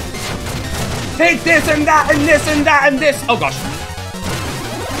 Take this and that and this and that and this! Oh gosh.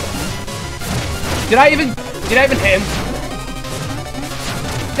 Did I even hit him?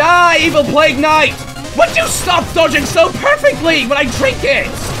 Die, evil Plague Knight! Would you stop dodging so perfectly when I drink it?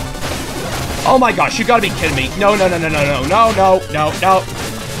 Oh my gosh, you gotta be kidding me. No.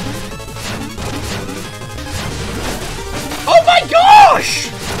 Oh my gosh!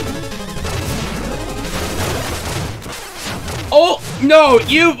 Oh, no,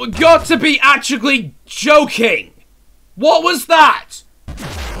 you've got to be actually joking. What was that?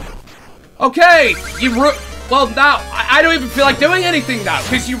 Okay, well, now, I don't even feel like doing anything now,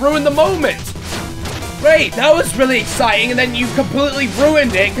 because you ruined the moment. Great, that was really exciting, and then you completely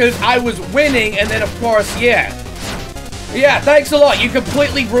ruined it, because I was winning, and then, of course, yeah. Yeah, thanks a lot, you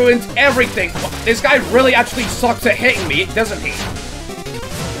completely ruined everything. This guy really actually sucks at hitting me, doesn't he?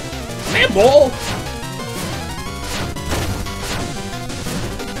 Man, ball.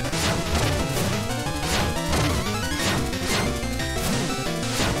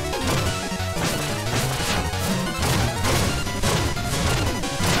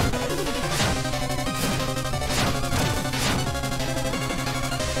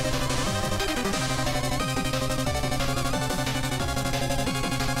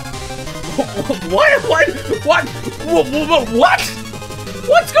 What?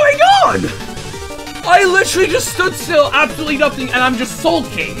 What's going on? I literally just stood still, absolutely nothing, and I'm just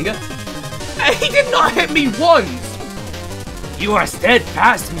sulking. He did not hit me once! You are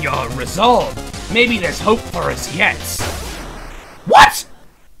steadfast in your resolve. Maybe there's hope for us yet. What?!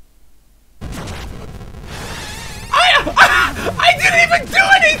 I didn't even do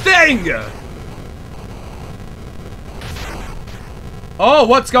anything! Oh,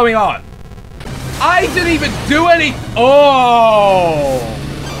 what's going on? I didn't even do any. Oh!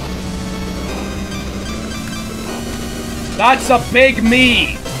 That's a big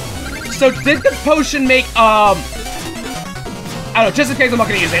me. So did the potion make, I don't know, just in case I'm not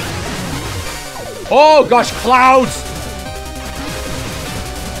gonna use it. Oh gosh, clouds!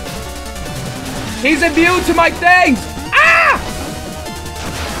 He's immune to my things! Ah!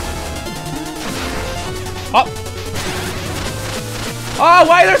 Oh! Oh,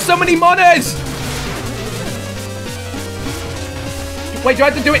 why are there so many monies? Wait, do I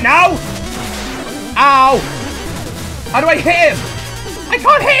have to do it now? Ow! How do I hit him? I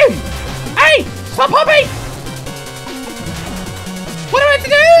can't hit him! Hey! Stop hopping! What do I have to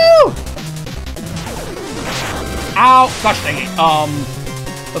do? Ow! Gosh dang it.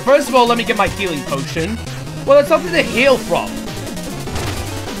 But first of all, let me get my healing potion. Well, there's something to heal from.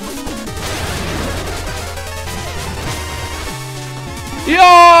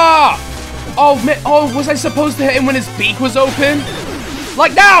 Yeah! Oh, man. Oh, was I supposed to hit him when his beak was open?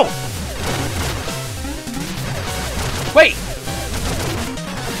 Like now! Wait.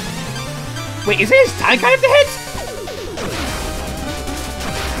 Wait, is it his tank I have to hit?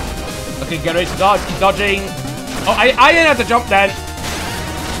 Okay, get ready to dodge. Keep dodging. Oh, I didn't have to jump then.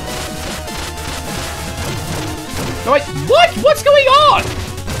 No, wait. What? What's going on?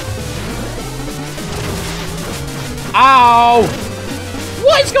 Ow!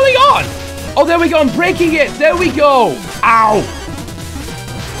 What is going on? Oh, there we go. I'm breaking it. There we go. Ow!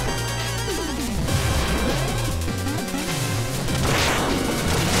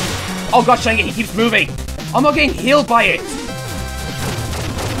 Oh gosh dang it, he keeps moving. I'm not getting healed by it.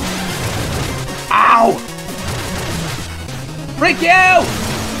 Ow! Freak you!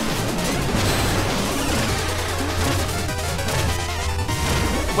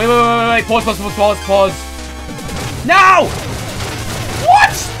 Wait. Pause. No!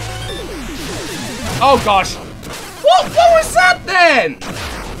 What? Oh gosh. What was that then?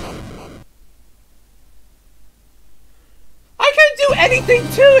 I can't do anything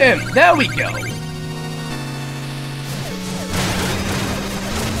to him. There we go.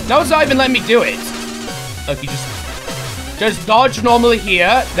 No, it's not even letting me do it. Okay, just dodge normally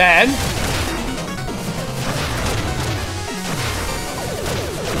here, then.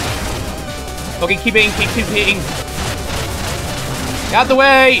 Okay, keep hitting. Get out the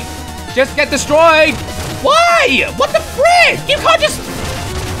way. Just get destroyed. Why? What the frick? You can't just.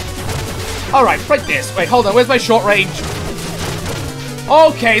 All right, frick this. Wait, hold on. Where's my short range?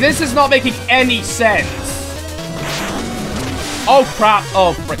 Okay, this is not making any sense. Oh, crap.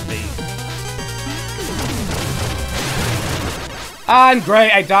 Oh, frick me. And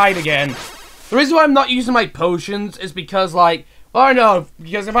great, I died again. The reason why I'm not using my potions is because, like, well, I don't know,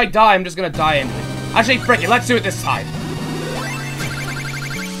 because if I die, I'm just gonna die anyway. Actually, frick it, let's do it this time.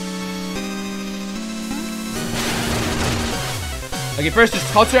 Okay, first,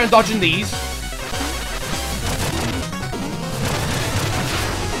 just concentrate on dodging these.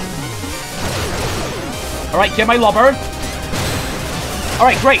 Alright, get my lubber.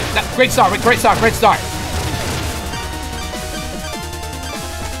 Alright, great. Great start.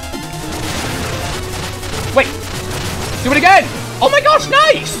 Wait. Do it again. Oh my gosh,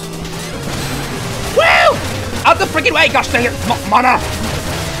 nice. Woo! Out the freaking way. Gosh dang it. Mana.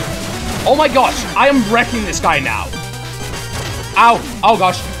 Oh my gosh. I am wrecking this guy now. Ow. Oh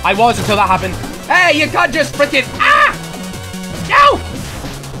gosh. I was until that happened. Hey, you can't just freaking. Ah! No!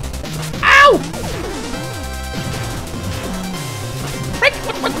 Ow!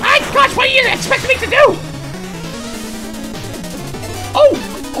 My gosh, what are you expecting me to do? Oh!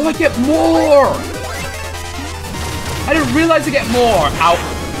 Oh, I get more! I didn't realize I get more. Ow.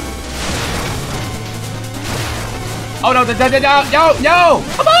 Oh, no, no!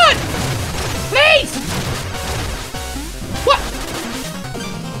 Come on! Please! What?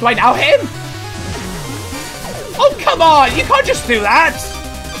 Do I now hit him? Oh, come on! You can't just do that!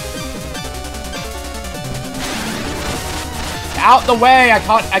 Out the way!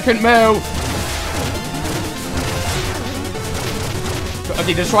 I couldn't move.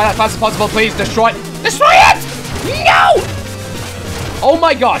 Okay, destroy that fast as possible, please. Destroy it! No! Oh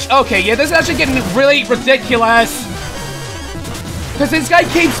my gosh. Okay, yeah, this is actually getting really ridiculous. Because this guy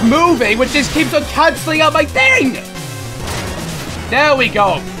keeps moving, which just keeps on canceling out my thing. There we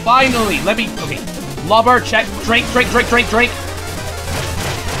go. Finally. Let me, okay. Lubber, check. Drink.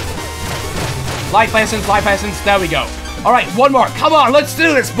 Life essence, life essence. There we go. All right, one more. Come on, let's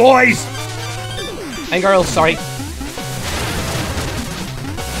do this, boys. And girls, sorry.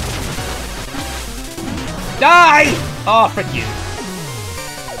 Die! Oh, frick you.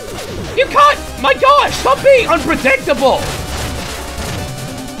 You can't! My gosh, stop being unpredictable!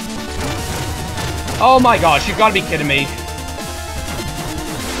 Oh my gosh, you've got to be kidding me.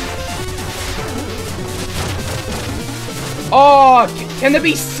 Oh, can there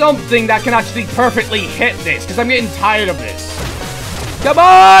be something that can actually perfectly hit this? Because I'm getting tired of this. Come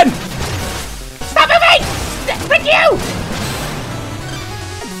on! Stop moving! Frick you!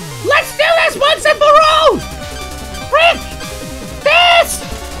 Let's do this once and for all! Frick! This!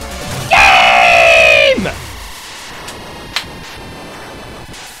 Game!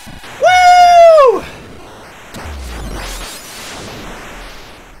 Woo!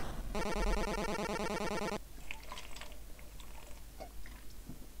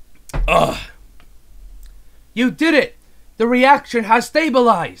 Ugh. You did it! The reaction has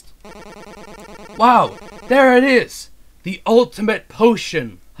stabilized! Wow, there it is! The ultimate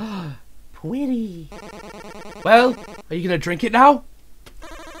potion! Pretty. Well, are you gonna drink it now?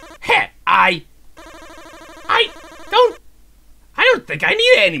 Heh, I don't think I need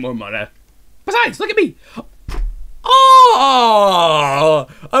it anymore, Mother. Besides, look at me! Oh!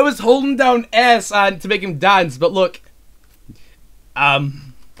 I was holding down S and to make him dance, but look.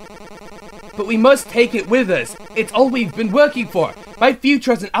 But we must take it with us. It's all we've been working for. My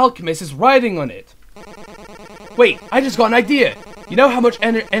future as an alchemist is riding on it. Wait, I just got an idea. You know how much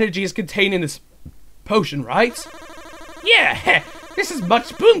energy is contained in this potion, right? Yeah, this is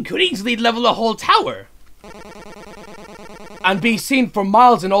much boom could easily level a whole tower. And be seen for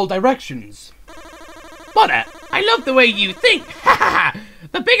miles in all directions. Mother, I love the way you think.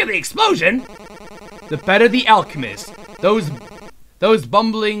 The bigger the explosion, the better the alchemist. Those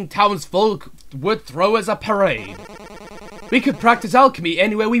bumbling townsfolk would throw us a parade. We could practice alchemy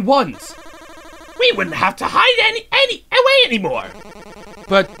anywhere we want. We wouldn't have to hide away anymore.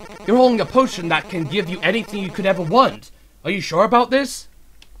 But you're holding a potion that can give you anything you could ever want. Are you sure about this?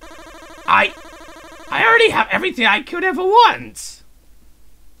 I already have everything I could ever want.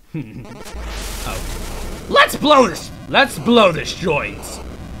 Oh. Let's blow this joint.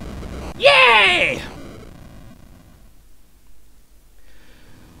 Yay!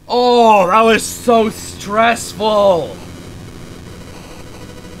 Oh, that was so stressful.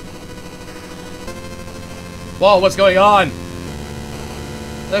 Whoa, what's going on?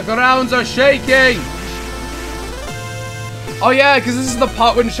 The grounds are shaking! Oh yeah, because this is the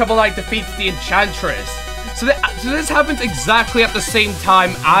part when Shovel Knight defeats the Enchantress. So this happens exactly at the same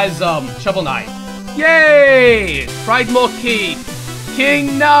time as Shovel Knight. Yay! Pridemore Keep!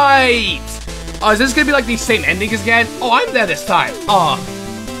 King Knight! Oh, is this gonna be like the same ending again? Oh, I'm there this time. Oh.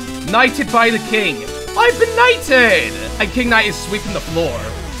 Knighted by the king. I've been knighted! And King Knight is sweeping the floor.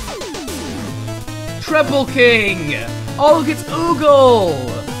 Treble King! Oh, look, it's Oogle!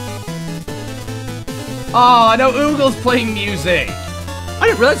 Oh, now Oogle's playing music. I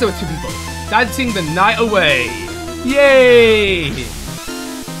didn't realize there were two people. Dancing the night away. Yay!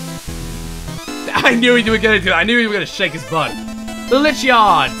 I knew he was gonna do it. I knew he was gonna shake his butt. The Lich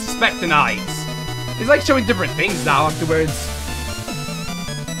Yard, Spectre Knights. He's like showing different things now afterwards.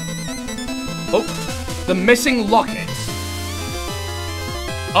 Oh, the missing locket.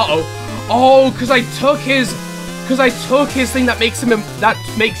 Uh-oh. Oh, because I took his thing that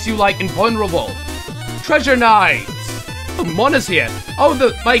makes you like invulnerable. Treasure Knight. Oh, Mona's here. Oh,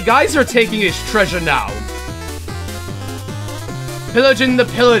 my guys are taking his treasure now. Pillaging the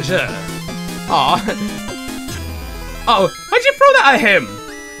Pillager. Aw. Uh-oh, why'd you throw that at him?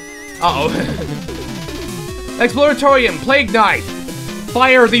 Uh-oh. Exploratorium, Plague Knight.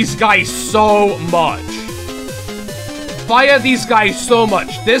 Fire these guys so much. Fire these guys so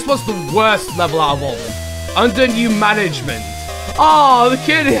much. This was the worst level out of all of them. Under new management. Oh, the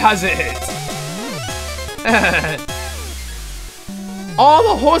kid has it. Oh,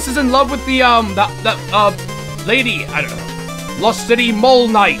 the horse is in love with the lady. I don't know. Lost City Mole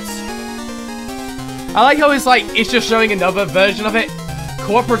Knight. I like how it's just showing another version of it.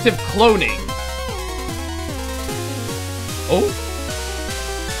 Cooperative cloning. Oh.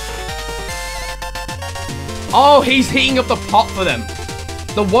 Oh, he's heating up the pot for them.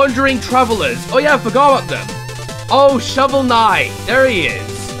 The Wandering Travelers. Oh yeah, I forgot about them. Oh, Shovel Knight. There he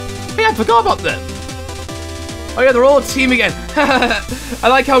is. Oh, yeah, I forgot about them. Oh yeah, they're all a team again. I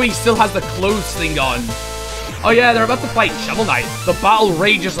like how he still has the clothes thing on. Oh yeah, they're about to fight Shovel Knight. The battle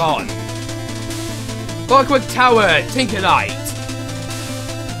rages on. Clockwork Tower, Tinker Knight.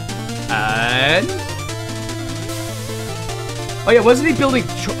 And... oh yeah, wasn't he building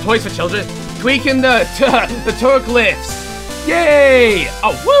toys for children? tweaking the turcliffs. Yay!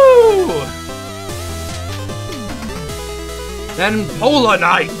 Oh, woo! Then Polar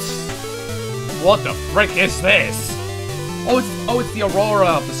Night. What the frick is this? Oh, it's the aurora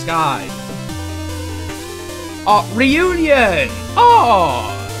of the sky. Oh, reunion!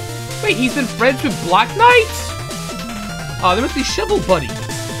 Oh! Wait, he's been friends with Black Knight? Oh, there must be shovel buddies.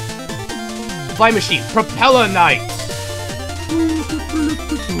 Fly machine, Propeller Knight.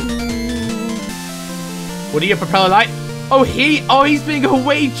 What are you, Propeller Knight? Oh, he's being a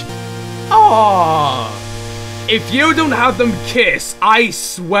wage. Oh! If you don't have them kiss, I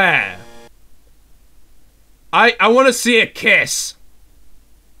swear. I want to see a kiss.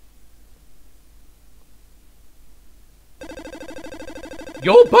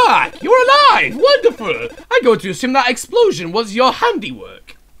 You're back! You're alive! Wonderful! I go to assume that explosion was your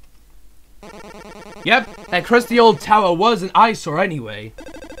handiwork. Yep, that crusty old tower was an eyesore anyway.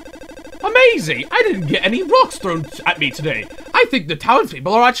 Amazing! I didn't get any rocks thrown at me today. I think the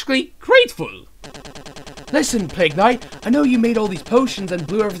townspeople are actually grateful. Listen, Plague Knight, I know you made all these potions and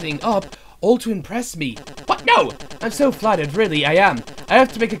blew everything up, all to impress me. But no! I'm so flattered, really, I am. I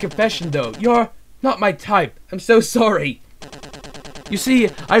have to make a confession, though. You're not my type. I'm so sorry. You see,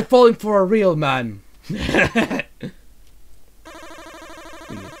 I've fallen for a real man.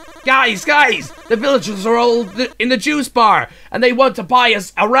 Guys! The villagers are all in the juice bar, and they want to buy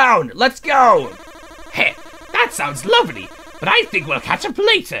us around. Let's go! Heh, that sounds lovely, but I think we'll catch up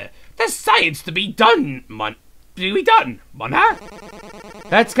later. There's science to be done, Mona.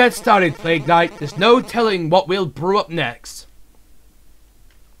 Let's get started, Plague Knight. There's no telling what we'll brew up next.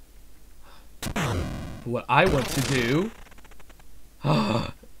 What I want to do...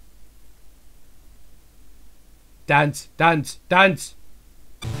 Dance.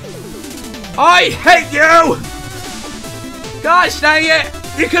 I hate you! Gosh dang it!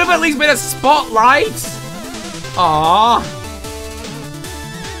 You could have at least made a spotlight! Aww.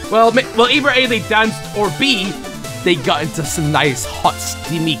 Well, either A, they danced, or B, they got into some nice, hot,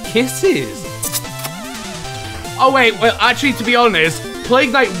 steamy kisses. Oh wait, well, actually, to be honest,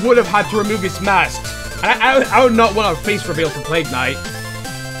 Plague Knight would have had to remove his mask. And I would not want a face reveal for Plague Knight.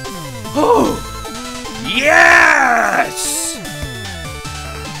 Oh! Yes!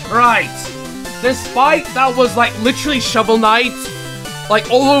 Right. This fight, that was like literally Shovel Knight. Like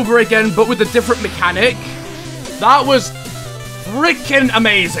all over again, but with a different mechanic. That was freaking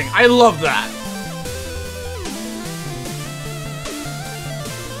amazing. I love that.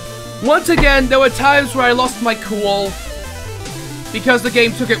 Once again, there were times where I lost my cool because the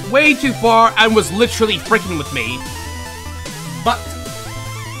game took it way too far and was literally freaking with me. But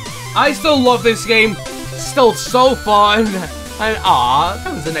I still love this game. Still so fun. And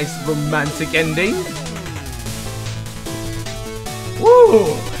that was a nice romantic ending.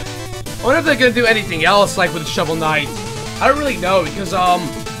 Woo! I wonder if they're gonna do anything else like with Shovel Knight. I don't really know because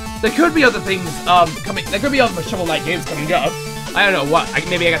there could be other things coming. There could be other Shovel Knight games coming up. I don't know what.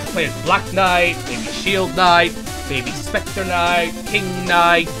 Maybe I got to play as Black Knight, maybe Shield Knight, maybe Spectre Knight, King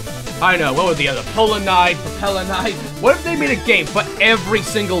Knight. I don't know. What would the other? Polar Knight, Propeller Knight. What if they made a game for every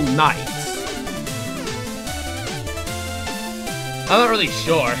single knight? I'm not really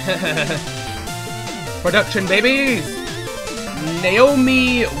sure. Production babies.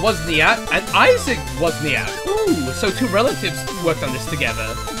 Naomi Wozniak and Isaac Wozniak. Ooh, so two relatives worked on this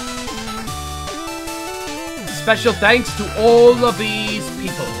together. Special thanks to all of these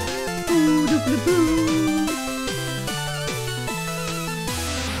people.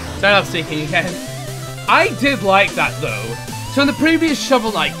 Start off speaking again. I did like that though. So in the previous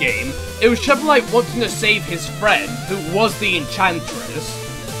Shovel Knight game, it was Shovel Knight wanting to save his friend, who was the Enchantress.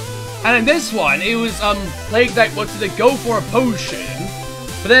 And in this one, it was Plague Knight wanted to go for a potion,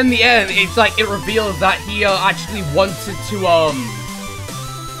 but then in the end, it's like it reveals that he actually wanted to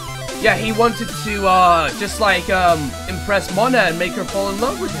yeah, he wanted to just like impress Mona and make her fall in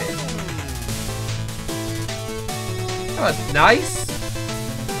love with him. That was nice.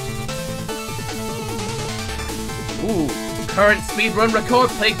 Ooh, current speedrun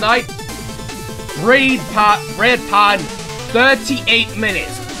record, Plague Knight. Red Pan, 38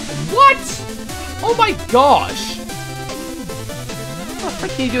 minutes. What? Oh my gosh! How the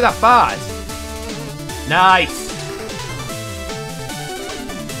frick can you do that fast? Nice!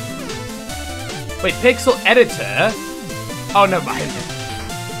 Wait, Pixel Editor? Oh, never mind.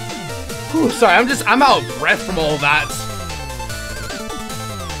 Whew, sorry, I'm out of breath from all that.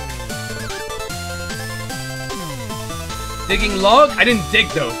 Digging log? I didn't dig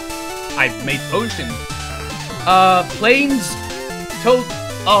though. I made potions. Plains...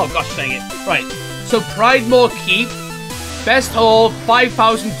 Oh gosh dang it. Right. So Pridemore Keep Best hold,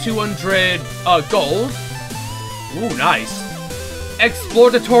 5,200 gold. Ooh, nice.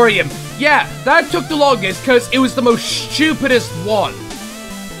 Exploratorium. Yeah, that took the longest because it was the most stupidest one.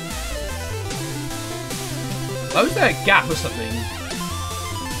 Oh, was there a gap or something?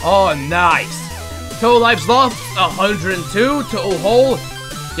 Oh, nice. Total lives lost, 102. Total hold.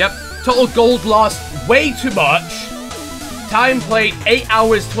 Yep. Total gold lost, way too much. Time played, 8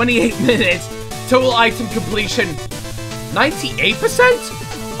 hours, 28 minutes. Total item completion, 98%?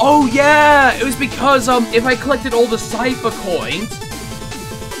 Oh, yeah. It was because, if I collected all the Cypher coins.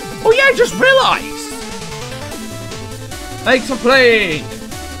 Oh, yeah, I just realized. Thanks for playing.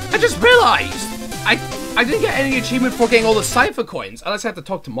 I just realized. I didn't get any achievement for getting all the Cypher coins, unless I have to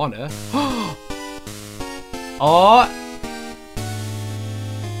talk to Mona. Oh.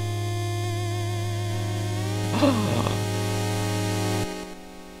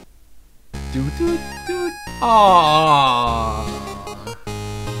 Do. Aww.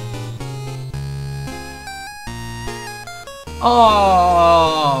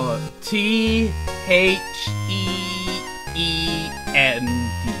 Oh. THEEND.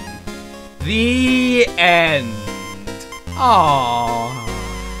 The end. Aww.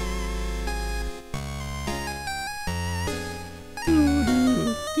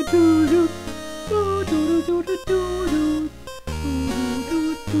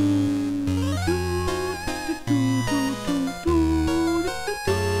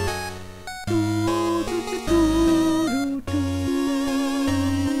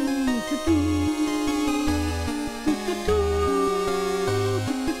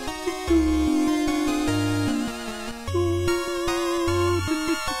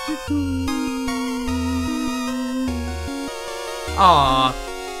 Aww.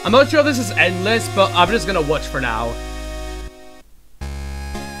 I'm not sure if this is endless, but I'm just gonna watch for now.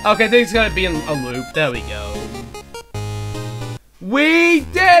 Okay, I think it's gonna be in a loop. There we go. We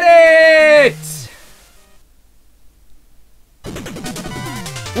did it!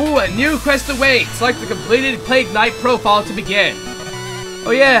 Ooh, a new quest awaits. Select the completed Plague Knight profile to begin.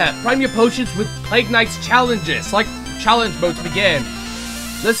 Oh yeah, prime your potions with Plague Knight's challenges. Select challenge mode to begin.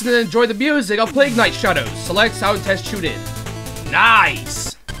 Listen and enjoy the music of Plague Knight Shadows. Select sound test tune in.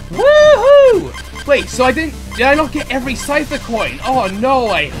 Nice! Woohoo! Wait, so did I not get every Cypher coin? Oh no,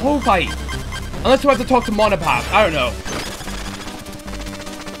 I hope unless I have to talk to Monopap, I don't know.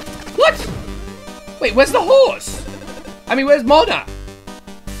 What? Wait, where's the horse? I mean, where's Mona?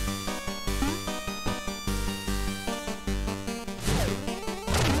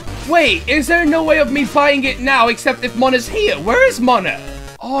 Wait, is there no way of me buying it now except if Mona's here? Where is Mona?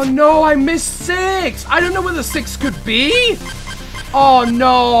 Oh no, I missed 6! I don't know where the 6 could be! Oh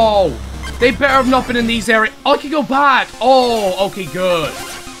no! They better have not been in these areas. Oh, I can go back! Oh, okay, good.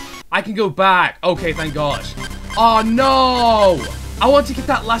 I can go back. Okay, thank God. Oh no! I want to get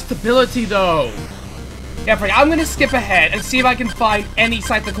that last ability though. Yeah, I'm gonna skip ahead and see if I can find any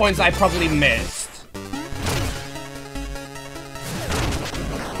Cypher coins that I probably missed.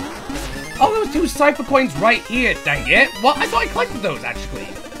 Oh, there was 2 Cypher coins right here, dang it. What? I thought I collected those, actually.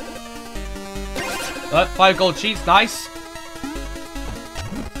 5 gold sheets, nice.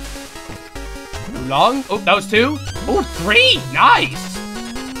 Too long. Oh, that was 2. Oh, 3, nice.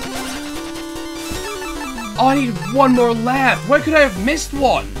 Oh, I need 1 more left. Where could I have missed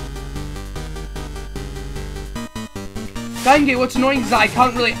one? Dang it, what's annoying is that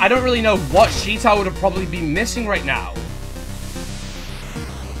I don't really know what sheets I would have probably been missing right now.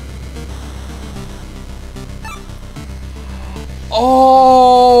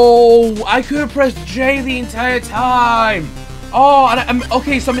 Oh, I could have pressed J the entire time. Oh, and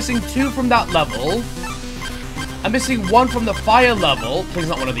okay, so I'm missing 2 from that level. I'm missing 1 from the fire level. Please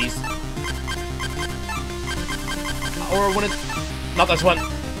not one of these. Or one of... Not this one.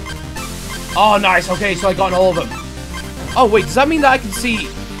 Oh, nice. Okay, so I got all of them. Oh, wait, does that mean that I can see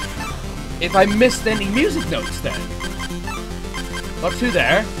if I missed any music notes then? Got 2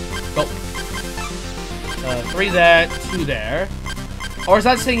 there. Go. 3 there, 2 there. Or is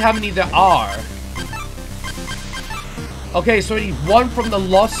that saying how many there are? Okay, so I need 1 from the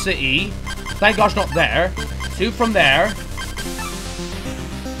Lost City. Thank gosh, not there. 2 from there.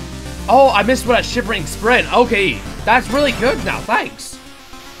 Oh, I missed one at Shivering Sprint. Okay, that's really good now. Thanks.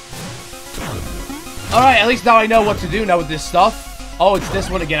 Alright, at least now I know what to do now with this stuff. Oh, it's this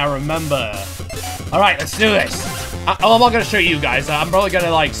one again, I remember. Alright, let's do this. I'm not gonna show you guys. I'm probably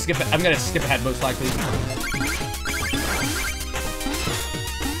gonna, like, skip it. I'm gonna skip ahead, most likely.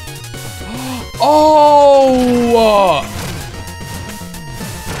 Oh!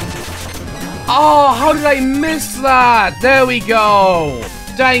 Oh, how did I miss that? There we go.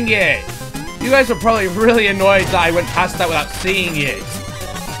 Dang it. You guys are probably really annoyed that I went past that without seeing it.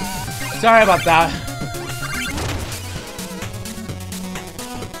 Sorry about that.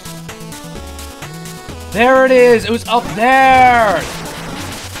 There it is. It was up there.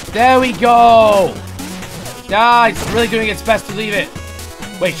 There we go. Ah, it's really doing its best to leave it.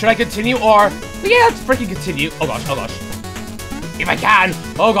 Wait, should I continue or... Yeah, let's freaking continue. Oh gosh, oh gosh. If I can.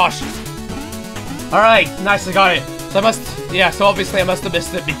 Oh gosh. Alright, nice, I got it. So I must... Yeah, so obviously I must have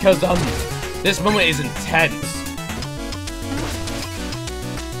missed it because, this moment is intense.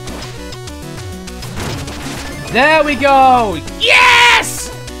 There we go! Yes!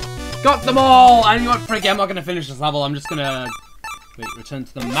 Got them all! And you know what, frick, I'm not gonna finish this level. I'm just gonna... Wait, return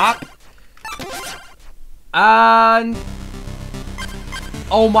to the map. And...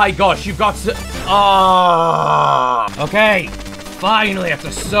 Oh my gosh, you've got to... Okay. Finally,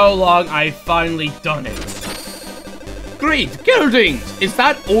 after so long, I've finally done it. Great, Geldings! Is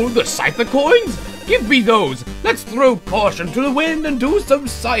that all the Scyther coins? Give me those! Let's throw caution to the wind and do some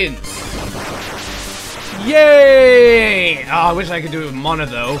science! Yay! Oh, I wish I could do it with Mana,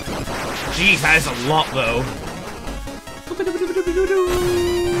 though. Jeez, that is a lot, though.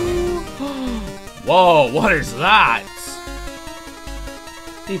 Whoa, what is that?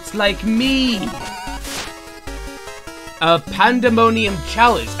 It's like me! A Pandemonium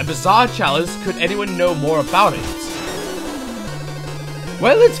Chalice, a bizarre chalice. Could anyone know more about it?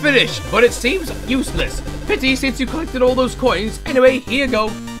 Well, it's finished, but it seems useless. Pity since you collected all those coins. Anyway, here you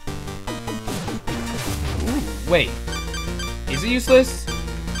go. Ooh, wait. Is it useless?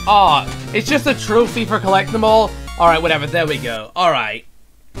 Aw, it's just a trophy for collecting them all. Alright, whatever, there we go. Alright.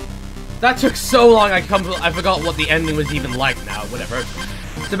 That took so long, I forgot what the ending was even like now, whatever.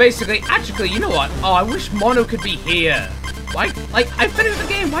 So basically, actually, you know what? Oh, I wish Mono could be here. Why? Like, I finished the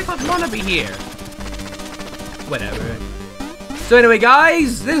game, why can't Mono be here? Whatever. So anyway,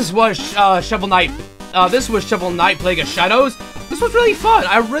 guys, this was Shovel Knight. This was Shovel Knight Plague of Shadows. This was really fun.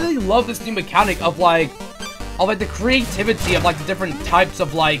 I really love this new mechanic of like the creativity of like the different types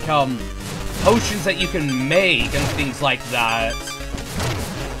of like potions that you can make and things like that.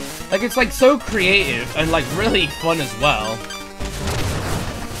 Like it's like so creative and like really fun as well.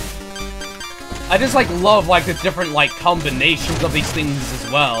 I just like love like the different like combinations of these things as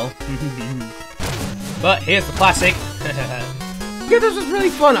well. But here's the classic. Yeah, this was really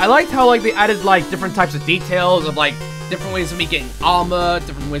fun. I liked how like they added like different types of details of like different ways of me getting armor,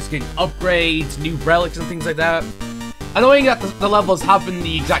 different ways of getting upgrades, new relics and things like that. And knowing that the levels have been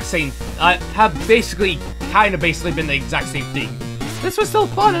the exact same, have basically been the exact same thing. This was still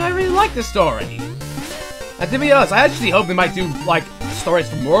fun and I really liked the story. And to be honest, I actually hope they might do like stories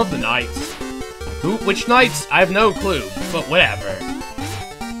for more of the knights. Which knights? I have no clue, but whatever.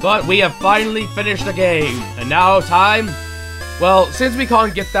 But we have finally finished the game, and now time. Well, since we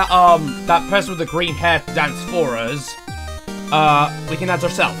can't get that that person with the green hair to dance for us, we can dance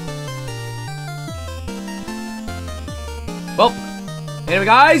ourselves. Well, anyway,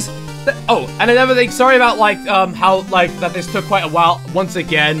 guys. Oh, and another thing. Sorry about like how like that this took quite a while once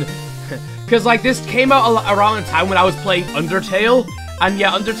again, because like this came out around the time when I was playing Undertale, and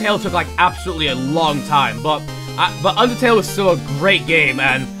yeah, Undertale took like absolutely a long time, but Undertale was still a great game,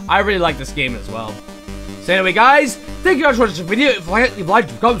 and I really like this game as well. So anyway, guys, thank you guys for watching the video. If you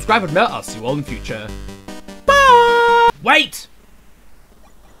liked, subscribe, and I'll see you all in the future. Bye! Wait!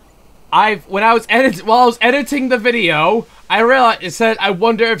 While I was editing the video, I realized it said, I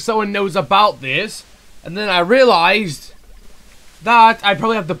wonder if someone knows about this. And then I realized that I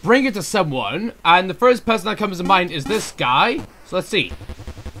probably have to bring it to someone. And the first person that comes to mind is this guy. So let's see.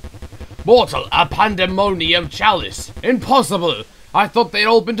 Mortal, a Pandemonium Chalice. Impossible. I thought they'd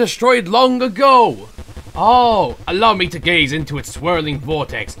all been destroyed long ago. Oh, allow me to gaze into its swirling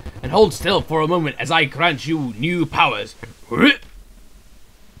vortex and hold still for a moment as I grant you new powers.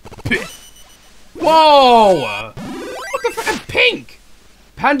 Whoa! What the frick? Pink!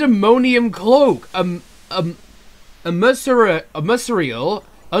 Pandemonium Cloak. A mercurial,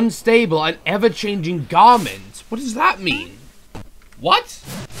 unstable, and ever-changing garment. What does that mean? What?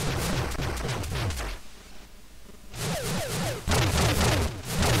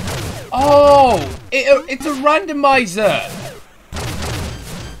 Oh! It's a randomizer!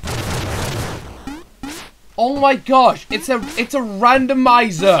 Oh my gosh, it's a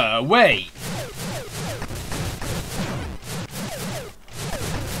randomizer! Wait.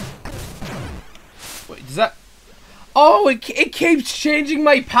 Wait, does that... Oh, it keeps changing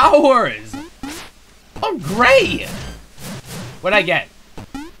my powers! Oh, great! What'd I get?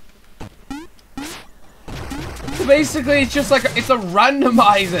 So basically, it's just like, it's a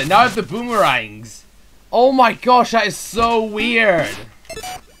randomizer. Now I have the boomerangs. Oh my gosh, that is so weird.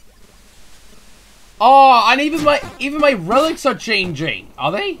 Oh, and even my relics are changing.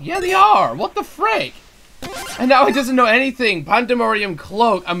 Are they? Yeah, they are. What the frick? And now it doesn't know anything. Pandemonium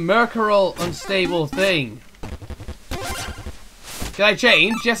Cloak, a Mercurial unstable thing. Can I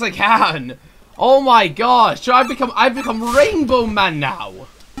change? Yes, I can. Oh my gosh! So I've become Rainbow Man now.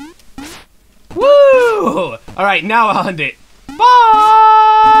 Woo! All right, now I'll end it. Bye.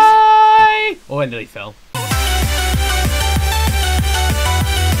 Oh, I nearly fell.